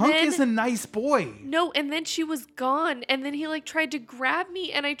her, and Hunk then is a nice boy. no, and then she was gone, and then he tried to grab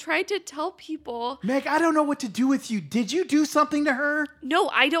me, and I tried to tell people. Meg, I don't know what to do with you. Did you do something to her? No,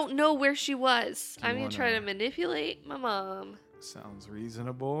 I don't know where she was. Do you I'm gonna wanna- try to manipulate my mom. Sounds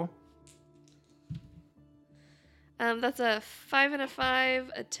reasonable. That's a 5 and a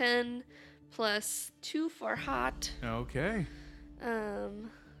 5, a 10, plus 2 for hot. Okay. On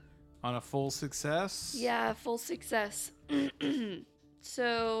a full success? Yeah, full success.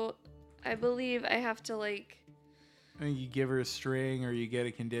 So, I believe I have to I think you give her a string or you get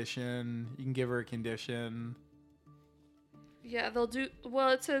a condition. You can give her a condition. yeah, they'll do. Well,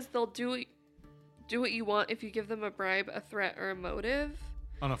 it says they'll do what you want if you give them a bribe, a threat, or a motive.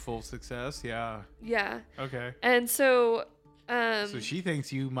 On a full success, yeah. Yeah, Okay. and so. So she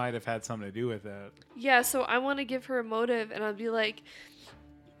thinks you might have had something to do with it. Yeah, so I want to give her a motive, and I'll be like,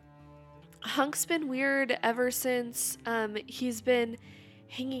 Hunk's been weird ever since he's been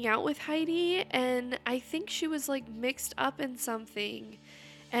hanging out with Heidi, and I think she was mixed up in something,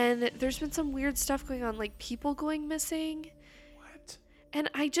 and there's been some weird stuff going on, people going missing. What? And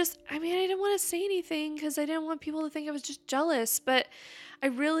I didn't want to say anything because I didn't want people to think I was just jealous, but I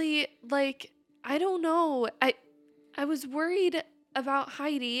really I don't know. I was worried about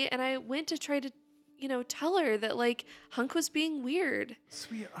Heidi, and I went to try to, tell her that like Hunk was being weird.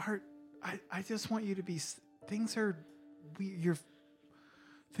 Sweetheart, I just want you to be. Things are weird.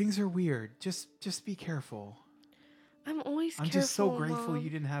 Things are weird. Just be careful. I'm always I'm careful, just so grateful Mom. you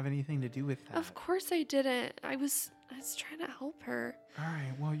didn't have anything to do with that. Of course I didn't. I was trying to help her. All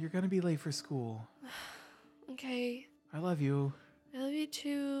right. Well, you're gonna be late for school. Okay. I love you. I love you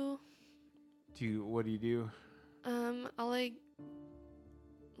too. What do you do? I'll like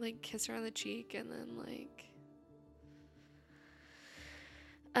kiss her on the cheek and then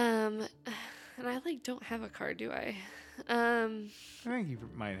and I don't have a car, do I? I think you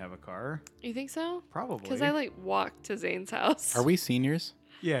might have a car. You think so? Probably. Because I walked to Zane's house. Are we seniors?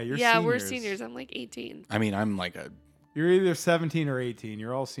 Yeah, you're Yeah, seniors. we're seniors. I'm 18. I mean, I'm You're either 17 or 18.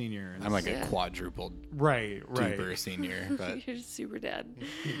 You're all seniors. a Yeah. quadruple right. duper senior, but You're just super dad.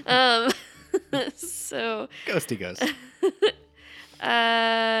 So ghosty ghost.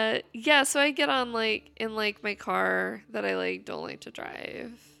 yeah, so I get on in my car that I don't like to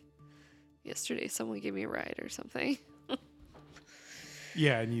drive. Yesterday someone gave me a ride or something.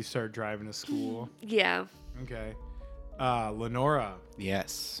 Yeah, and you start driving to school. Yeah. Okay. Lenora.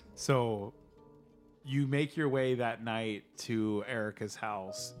 Yes. So you make your way that night to Erica's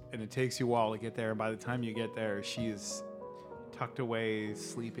house, and it takes you a while to get there. And by the time you get there, she's tucked away,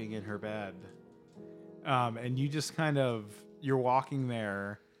 sleeping in her bed. And you just you're walking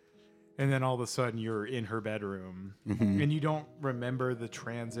there, and then all of a sudden you're in her bedroom. And you don't remember the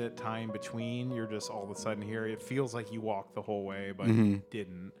transit time between. You're just all of a sudden here. It feels like you walked the whole way, but you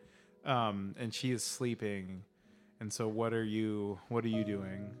didn't. And she is sleeping. And so what are you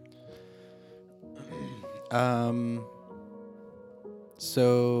doing?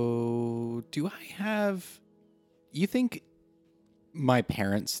 So do I have, you think my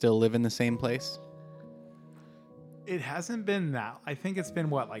parents still live in the same place? It hasn't been that. I think it's been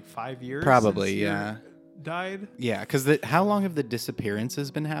 5 years? Probably, since you yeah. Died? Yeah, because how long have the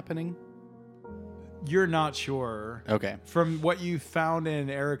disappearances been happening? You're not sure. Okay. From what you found in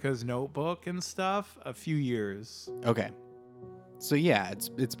Erica's notebook and stuff, a few years. Okay. So yeah,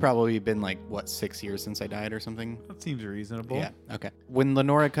 it's probably been 6 years since I died or something. That seems reasonable. Yeah. Okay. When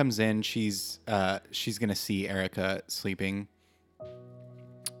Lenora comes in, she's gonna see Erica sleeping,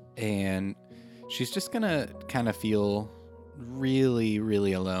 and she's just gonna kind of feel really,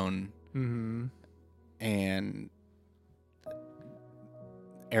 really alone. Mm-hmm. And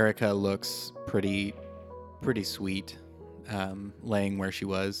Erica looks pretty sweet, laying where she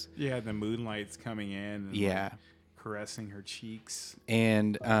was. Yeah, the moonlight's coming in. And Yeah. caressing her cheeks.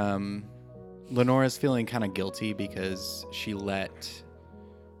 And Lenora's feeling kind of guilty because she let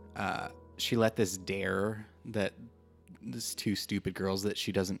this dare that these two stupid girls that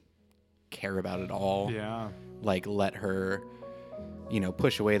she doesn't care about at all. Yeah. Let her,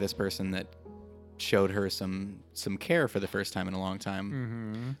 push away this person that showed her some care for the first time in a long time.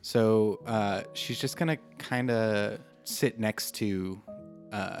 Mm-hmm. So she's just gonna kind of sit next to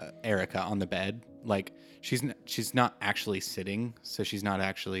Erica on the bed. She's not actually sitting, so she's not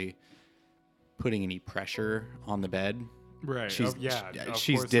actually putting any pressure on the bed. Right. She's of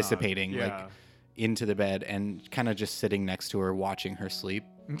she's course dissipating not. Yeah. into the bed and kind of just sitting next to her, watching her sleep.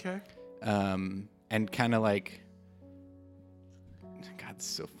 Okay. And kind of God, it's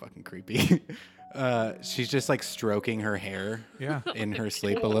so fucking creepy. She's just stroking her hair Yeah. in her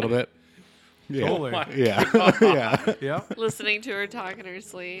sleep a little bit. Yeah. Totally. Yeah. Yeah. Yeah. Listening to her talk in her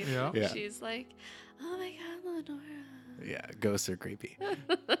sleep. Yeah. Yeah. She's like, oh my God, Lenora. Yeah. Ghosts are creepy.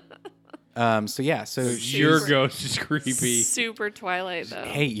 So Super. Your ghost is creepy. Super Twilight, though.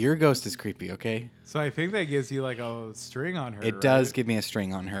 hey, your ghost is creepy, okay? So I think that gives you a string on her. It does give me a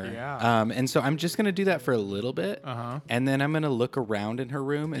string on her. Yeah. And so I'm just gonna do that for a little bit. Uh-huh. And then I'm gonna look around in her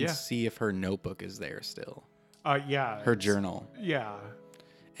room and Yeah. see if her notebook is there still. Yeah. Her journal. Yeah.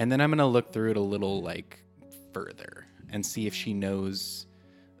 And then I'm gonna look through it a little further and see if she knows,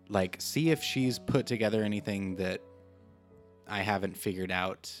 see if she's put together anything that I haven't figured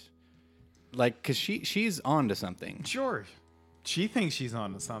out. Cause she's on to something. Sure. She thinks she's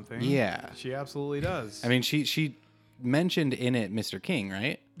onto something. Yeah. She absolutely does. I mean, she mentioned in it Mr. King,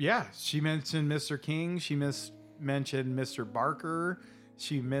 right? Yeah, she mentioned Mr. King. She mentioned Mr. Barker.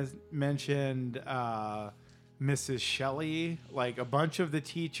 She mentioned Mrs. Shelley. A bunch of the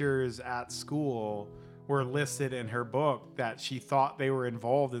teachers at school were listed in her book that she thought they were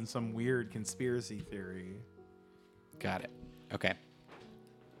involved in some weird conspiracy theory. Got it. Okay.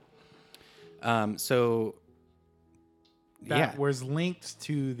 So That yeah, was linked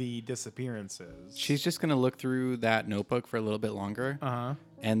to the disappearances. she's just gonna look through that notebook for a little bit longer, Uh-huh.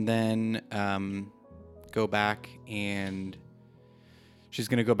 and then go back and she's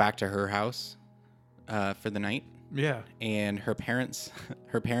going to go back to her house for the night. Yeah. And her parents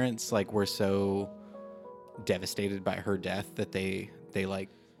like were so devastated by her death that they like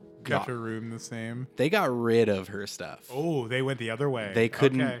Kept her room the same. they got rid of her stuff. Oh, they went the other way. They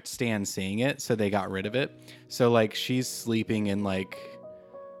couldn't Okay. stand seeing it, so they got rid of it. So like she's sleeping in like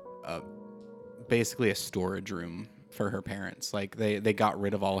basically a storage room for her parents. Like they got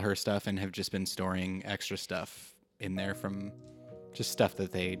rid of all her stuff and have just been storing extra stuff in there from just stuff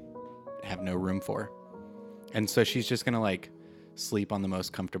that they have no room for. And so she's just gonna like sleep on the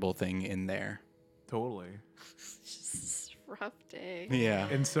most comfortable thing in there. Totally. Just a rough day. Yeah.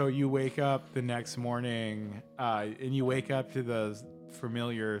 And so you wake up the next morning, and you wake up to the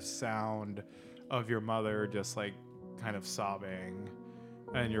familiar sound of your mother just like kind of sobbing,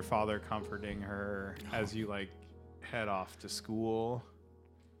 and your father comforting her as you like head off to school.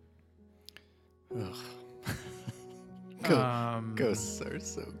 Ghosts are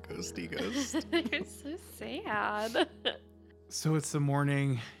so ghosty ghosts. You're so sad. So it's the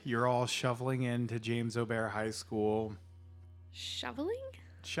morning. You're all shuffling into James O'Bear High School. Shoveling?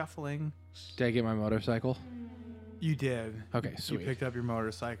 Shuffling. Did I get my motorcycle? You did. Okay, You sweet. picked up your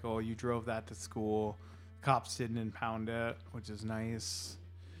motorcycle. You drove that to school. Cops didn't impound it, which is nice.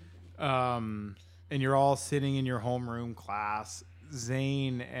 And you're all sitting in your homeroom class.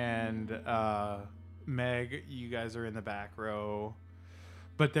 Zane and Meg, you guys are in the back row.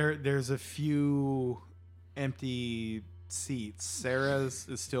 But there's a few empty seats. Sarah's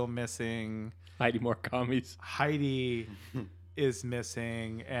is still missing. Heidi more commies. Heidi is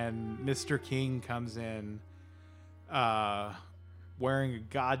missing, and Mr. King comes in wearing a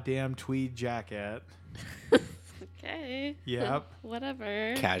goddamn tweed jacket. Okay. Yep.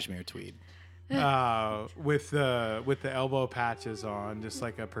 Whatever. Cashmere tweed. With the elbow patches on, just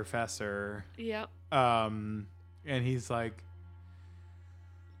like a professor. Yep. And he's like,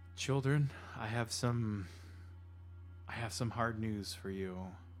 "Children, I have some hard news for you.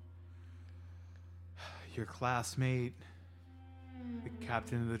 Your classmate, the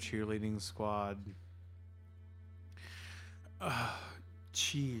captain of the cheerleading squad,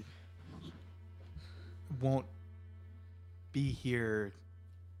 she won't be here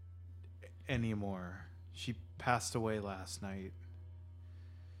anymore. She passed away last night."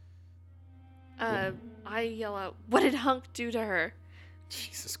 I yell out, "What did Hunk do to her?"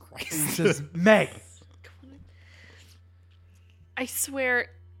 Jesus He Christ. says, "Meg, I swear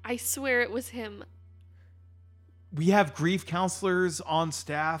it was him. we have grief counselors on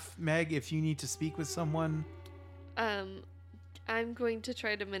staff. Meg, if you need to speak with someone." I'm going to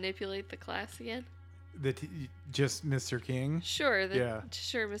try to manipulate the class again. Just Mr. King. Sure. Yeah.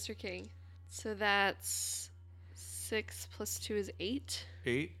 Sure, Mr. King. So that's 6 plus 2 is 8.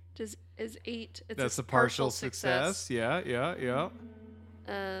 8. Is 8? It's That's a partial success. Yeah.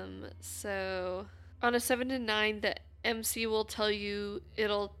 So on a 7 to 9, the MC will tell you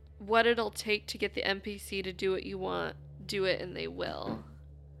what it'll take to get the NPC to do what you want. Do it, and they will.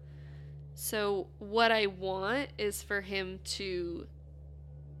 So what I want is for him to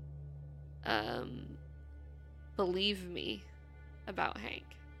believe me about Hank.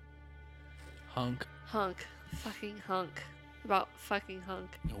 Hunk. Hunk. Fucking Hunk. About fucking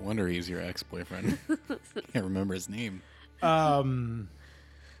Hunk. No wonder he's your ex-boyfriend. Can't remember his name.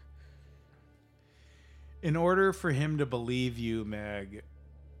 In order for him to believe you, Meg,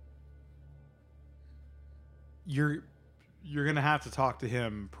 you're gonna have to talk to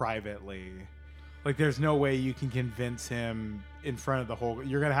him privately. Like, there's no way you can convince him in front of the whole.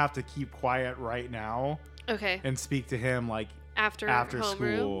 You're gonna have to keep quiet right now Okay. and speak to him like After homeroom?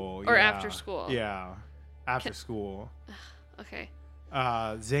 school Or yeah. after school? Yeah, after school. Okay.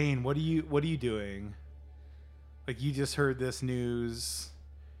 Zane, what are you doing? Like, you just heard this news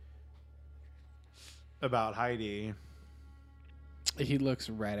about Heidi. He looks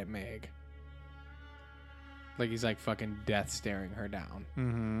right at Meg. Like he's like fucking death staring her down.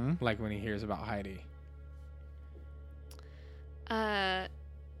 Mm-hmm. Like when he hears about Heidi.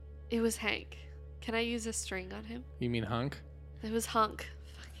 It was Hank. Can I use a string on him? You mean Hunk? It was Hunk.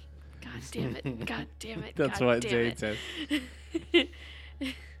 Fucking God damn it. God damn it. That's God what damn Zane it.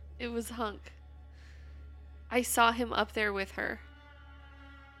 said. It was Hunk. I saw him up there with her.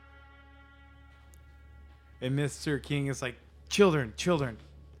 And Mr. King is like, children,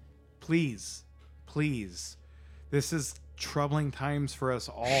 please. This is troubling times for us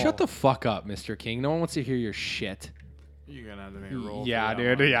all. Shut the fuck up, Mr. King. No one wants to hear your shit. You're gonna have to make a roll. Yeah, for that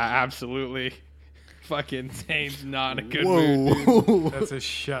dude. one. Yeah, absolutely. Fucking Zane's not in a good mood. Dude. That's a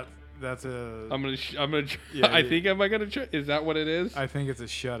shut. That's a. I'm gonna. Yeah, I think. Am I gonna? Is that what it is? I think it's a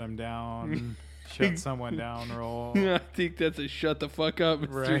shut him down. shut someone down roll. I think that's a shut the fuck up,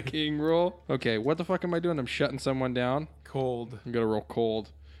 Mr. Right. King roll. Okay, what the fuck am I doing? I'm shutting someone down. Cold. I'm gonna roll cold.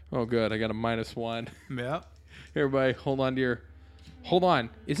 Oh, good. I got a -1. Yep. Everybody, hold on to your. Hold on.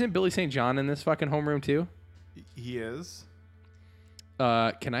 Isn't Billy St. John in this fucking homeroom too? He is.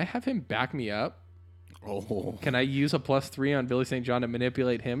 Can I have him back me up? Oh. Can I use a +3 on Billy St. John to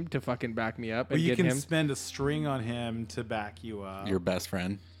manipulate him to fucking back me up Well, and you get can him? spend a string on him to back you up. Your best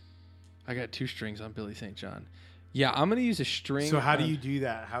friend. I got 2 strings on Billy St. John. Yeah, I'm gonna use a string. So how do on- you do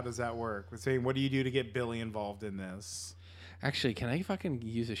that? How does that work? We're saying, what do you do to get Billy involved in this? Actually, can I fucking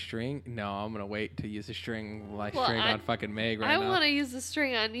use a string? No, I'm gonna wait to use a string like Well, string I- on fucking Meg right I now. want to use the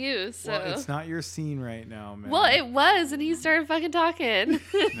string on you, so. Well, it's not your scene right now, man. Well, it was, and he started fucking talking.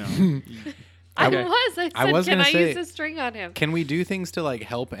 No. I Okay. was. I said, I was can gonna I say- use the string on him? Can we do things to like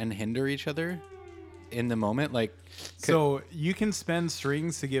help and hinder each other in the moment? Like, So you can spend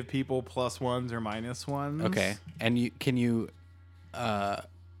strings to give people +1s or -1s. okay, and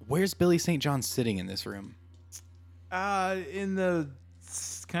where's Billy St. John sitting in this room? In the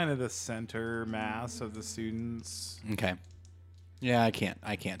kind of the center mass of the students. Okay. Yeah, I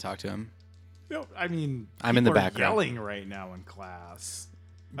can't talk to him. No, I mean, I'm in the people are background. yelling right now in class.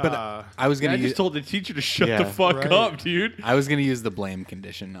 But I was gonna I use just told the teacher to shut Yeah. the fuck Right. up, dude. I was gonna use the blame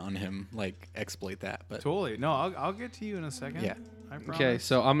condition on him, like exploit that. But totally. No, I'll get to you in a second. Yeah. I Okay, promise.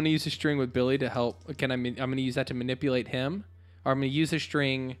 so I'm gonna use a string with Billy to help. I'm gonna use that to manipulate him, or I'm gonna use a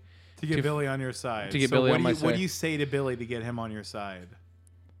string. to get to- Billy on your side. to get So Billy what on do my you, What side. do you say to Billy to get him on your side?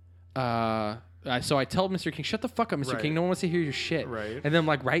 So I tell Mr. King, shut the fuck up, Mr. Right. King. No one wants to hear your shit. Right. And then I'm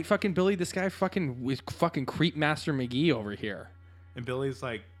like, right, fucking Billy, this guy fucking is fucking creep master McGee over here. And Billy's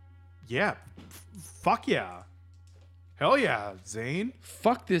like, yeah, fuck yeah. Hell yeah, Zane.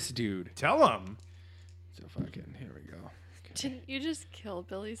 Fuck this dude. Tell him. So fucking here we go. Didn't you just kill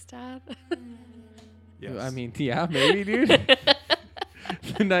Billy's dad? Yes. I mean, yeah, maybe, dude.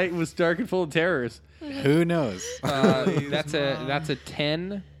 The night was dark and full of terrors. who knows? That's a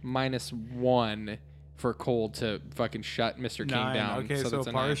 10 -1 for Cold to fucking shut Mr. King 9. down. Okay, so that's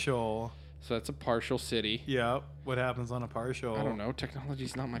a 9. partial. So that's a partial city. Yep. What happens on a partial? I don't know.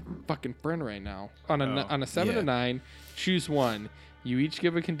 Technology's not my fucking friend right now. On a Oh. on a 7 to Yeah. 9, choose one. You each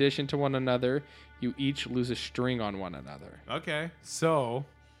give a condition to one another. You each lose a string on one another. Okay. So,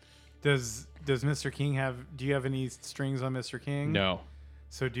 does Mr. King have? Do you have any strings on Mr. King? No.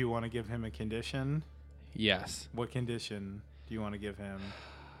 So, do you want to give him a condition? Yes. What condition do you want to give him?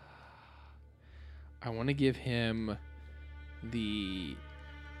 I want to give him the.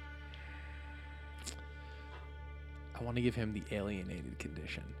 I want to give him the alienated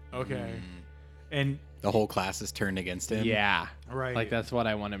condition. Okay. And The whole class is turned against him. Yeah. right. Like that's what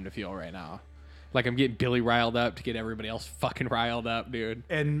I want him to feel right now. Like I'm getting Billy riled up to get everybody else fucking riled up, dude.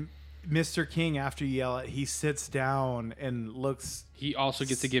 And Mr. King, after you yell it, he sits down and looks. He also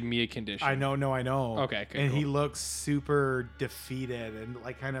gets to give me a condition. I know. Okay, And he cool. looks super defeated and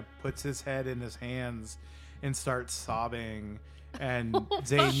like kind of puts his head in his hands and starts sobbing. And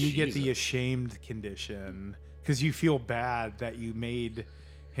Zane, you get the ashamed condition because you feel bad that you made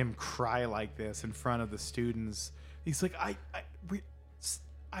him cry like this in front of the students. He's like,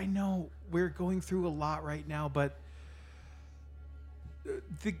 I know we're going through a lot right now, but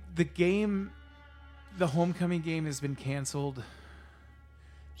the game, the homecoming game has been canceled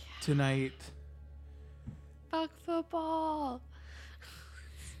tonight. Fuck football.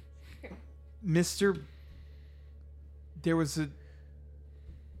 There was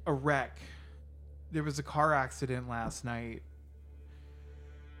a wreck. There was a car accident last night.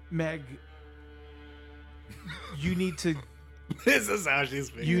 Meg, you need to. This is how she's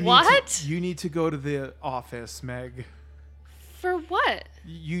speaking. What? You need to go to the office, Meg. For what?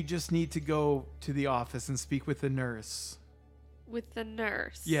 You just need to go to the office and speak with the nurse. With the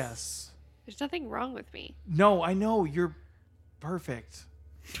nurse. Yes. There's nothing wrong with me. No, I know you're perfect.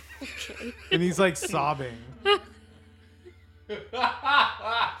 Okay. And he's like sobbing.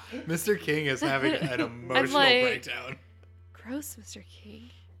 Mr. King is having an emotional like- breakdown. Gross, Mr. King.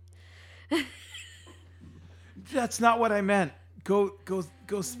 That's not what I meant. Go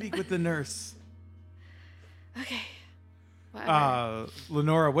speak with the nurse. Okay. Whatever.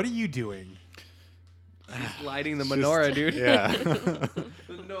 Lenora, what are you doing? He's lighting the menorah, dude. Yeah.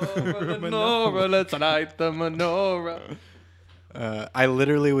 Menorah, let's light the menorah. I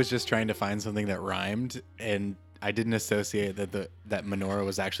literally was just trying to find something that rhymed, and I didn't associate that that menorah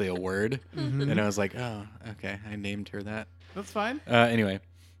was actually a word. And I was like, oh, okay, I named her that. That's fine. Anyway,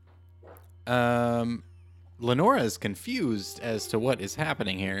 Lenora is confused as to what is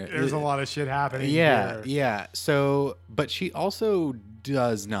happening here. There's a lot of shit happening Yeah, here. yeah. So, but she also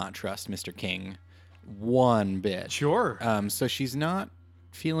does not trust Mr. King one bit. Sure. So she's not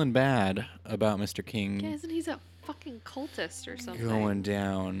feeling bad about Mr. King Yeah, isn't he a fucking cultist or something? going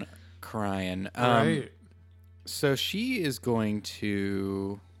down crying. Right. So she is going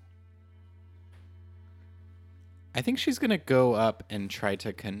to. I think she's going to go up and try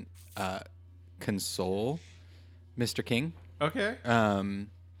to console Mr. King Okay.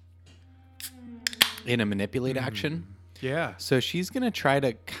 in a manipulate action. Yeah. So she's going to try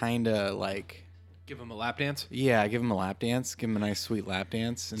to kind of like. Give him a lap dance. Yeah, give him a lap dance. Give him a nice, sweet lap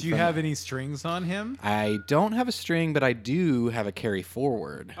dance. Do you have any strings on him? I don't have a string, but I do have a carry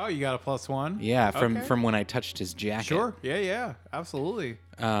forward. Oh, you got a +1? Yeah, Okay. from when I touched his jacket. Sure. Yeah. Absolutely.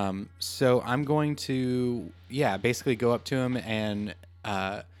 So I'm going to, basically go up to him and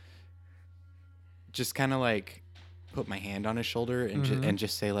just kind of like put my hand on his shoulder and and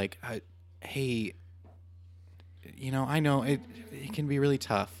just say like, hey, I know it can be really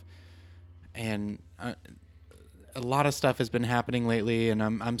tough, and a lot of stuff has been happening lately, and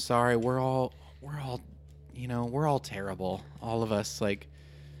I'm sorry. We're all terrible. All of us, like,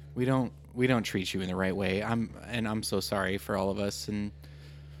 we don't treat you in the right way. I'm so sorry for all of us. And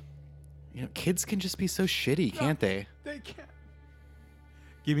kids can just be so shitty, can't they? They can't.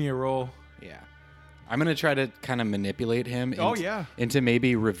 Give me a roll. Yeah. I'm gonna try to kind of manipulate him into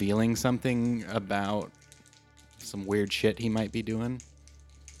maybe revealing something about some weird shit he might be doing.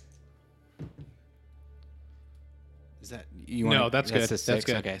 Is that you? No, that's good. A 6? That's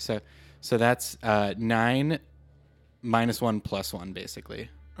good. Okay, so that's 9 minus 1 plus 1 basically.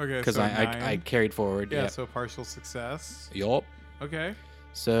 Okay. Because so I 9. carried forward. Yeah. Yep. So partial success. Yup. Okay.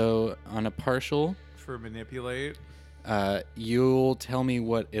 So on a partial, For manipulate. you'll tell me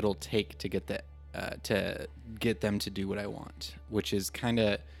what it'll take to get them to do what I want, which is kind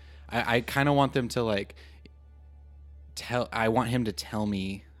of, I kind of want them to like I want him to tell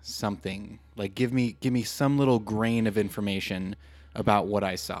me something, like give me some little grain of information about what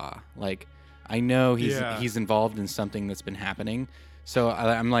I saw. Like I know he's involved in something that's been happening, so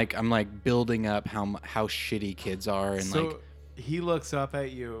I'm like building up how shitty kids are, and So like he looks up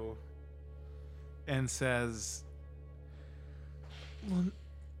at you and says, "Well,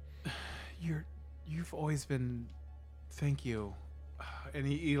 you've always been. Thank you." And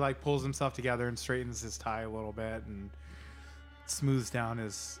he like pulls himself together and straightens his tie a little bit and smooths down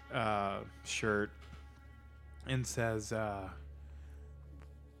his shirt and says,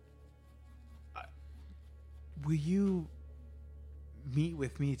 "Will you meet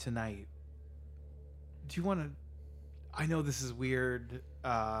with me tonight? Do you want to? I know this is weird,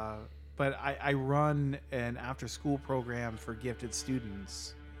 but I run an after-school program for gifted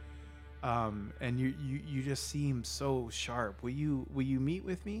students, and you just seem so sharp. Will you meet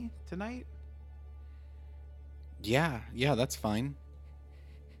with me tonight?" yeah, that's fine.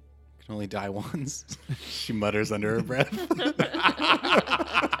 Can only die once. She mutters under her breath.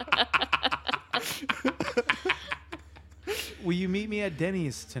 Will you meet me at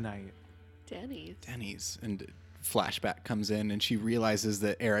Denny's tonight? Denny's. And flashback comes in, and she realizes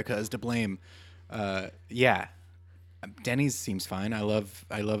that Erica is to blame. Yeah, Denny's seems fine. I love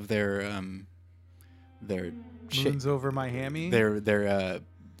their Moons over my hammy. their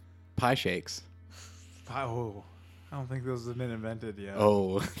pie shakes. Oh, I don't think those have been invented yet.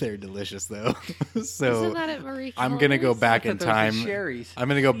 Oh, they're delicious though. So Isn't that at Marie I'm gonna go Callender's? back in time. Sherry's. I'm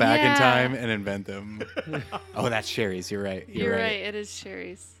gonna go back in Yeah. time and invent them. Oh, that's Sherry's. You're right. You're right. It is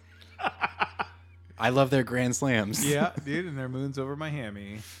Sherry's. I love their Grand Slams. Yeah, dude, and their moons over my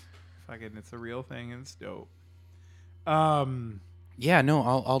hammy. Fucking, it's a real thing and it's dope. Yeah. No,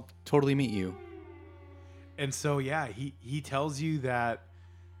 I'll totally meet you. And so yeah, he tells you that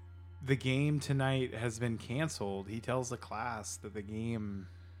the game tonight has been canceled. He tells the class that the game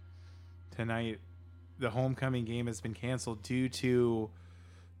tonight, the homecoming game, has been canceled due to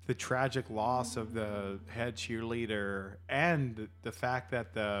the tragic loss of the head cheerleader and the fact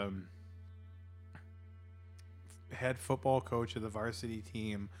that the head football coach of the varsity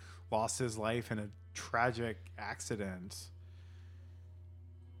team lost his life in a tragic accident.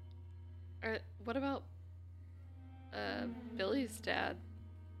 What about Billy's dad?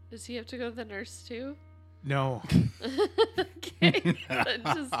 Does he have to go to the nurse too? No, Okay.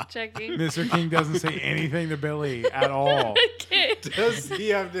 Just checking. Mr. King doesn't say anything to Billy at all. Okay. Does he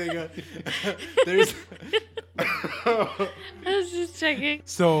have to go? There's. I was just checking.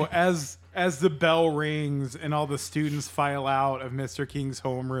 So as As the bell rings and all the students file out of Mr. King's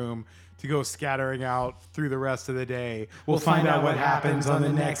homeroom to go scattering out through the rest of the day, we'll find out what happens on the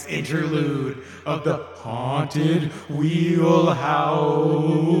next interlude of the Haunted Wheelhouse.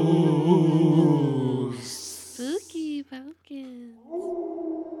 Spooky pumpkins.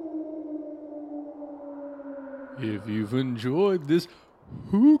 If you've enjoyed this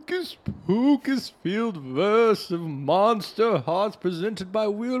Hocus Pocus Field verse of Monster Hearts presented by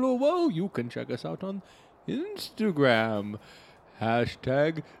Wheel of Woe, you can check us out on Instagram.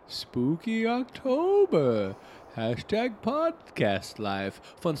 Hashtag Spooky October. Hashtag Podcast Life.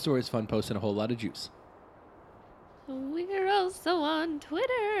 Fun stories, fun posts, and a whole lot of juice. We're also on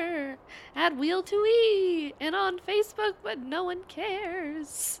Twitter at Wheel2E and on Facebook, but no one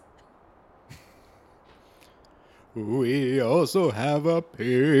cares. We also have a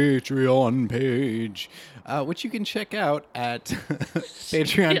Patreon page, which you can check out at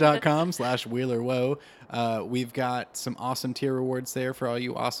patreon.com/WheelerWoe. We've got some awesome tier rewards there for all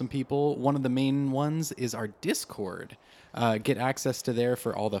you awesome people. One of the main ones is our Discord. Get access to there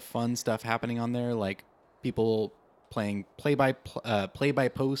for all the fun stuff happening on there, like people playing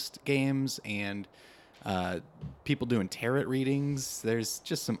play-by-post games and people doing tarot readings. There's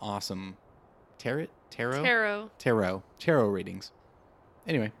just some awesome tarot readings.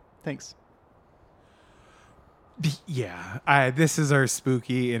 Anyway, thanks. Yeah, this is our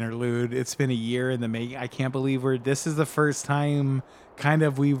spooky interlude. It's been a year in the making. I can't believe this is the first time kind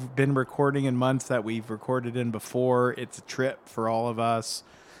of we've been recording in months that we've recorded in before. It's a trip for all of us.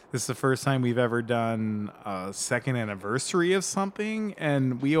 This is the first time we've ever done a second anniversary of something,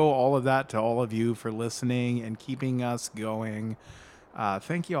 and we owe all of that to all of you for listening and keeping us going.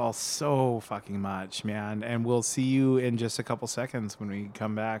 Thank you all so fucking much, man. And we'll see you in just a couple seconds when we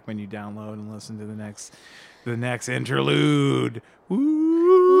come back, when you download and listen to the next interlude. Woo!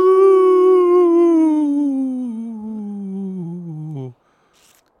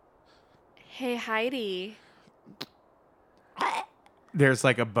 Hey, Heidi. There's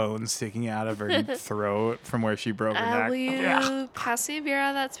like a bone sticking out of her throat from where she broke her neck. Will you pass me a beer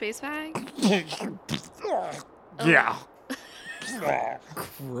out of that space bag? Yeah.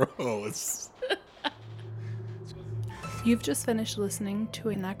 Gross. You've just finished listening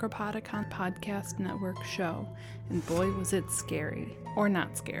to a Necropodicon Podcast Network show, and boy was it scary. Or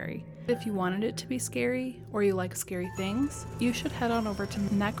not scary. If you wanted it to be scary, or you like scary things, you should head on over to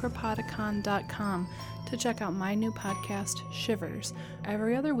necropodicon.com to check out my new podcast, Shivers.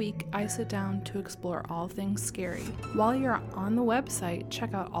 Every other week, I sit down to explore all things scary. While you're on the website,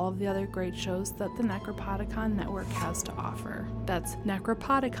 check out all of the other great shows that the Necropodicon Network has to offer. That's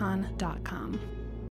necropodicon.com.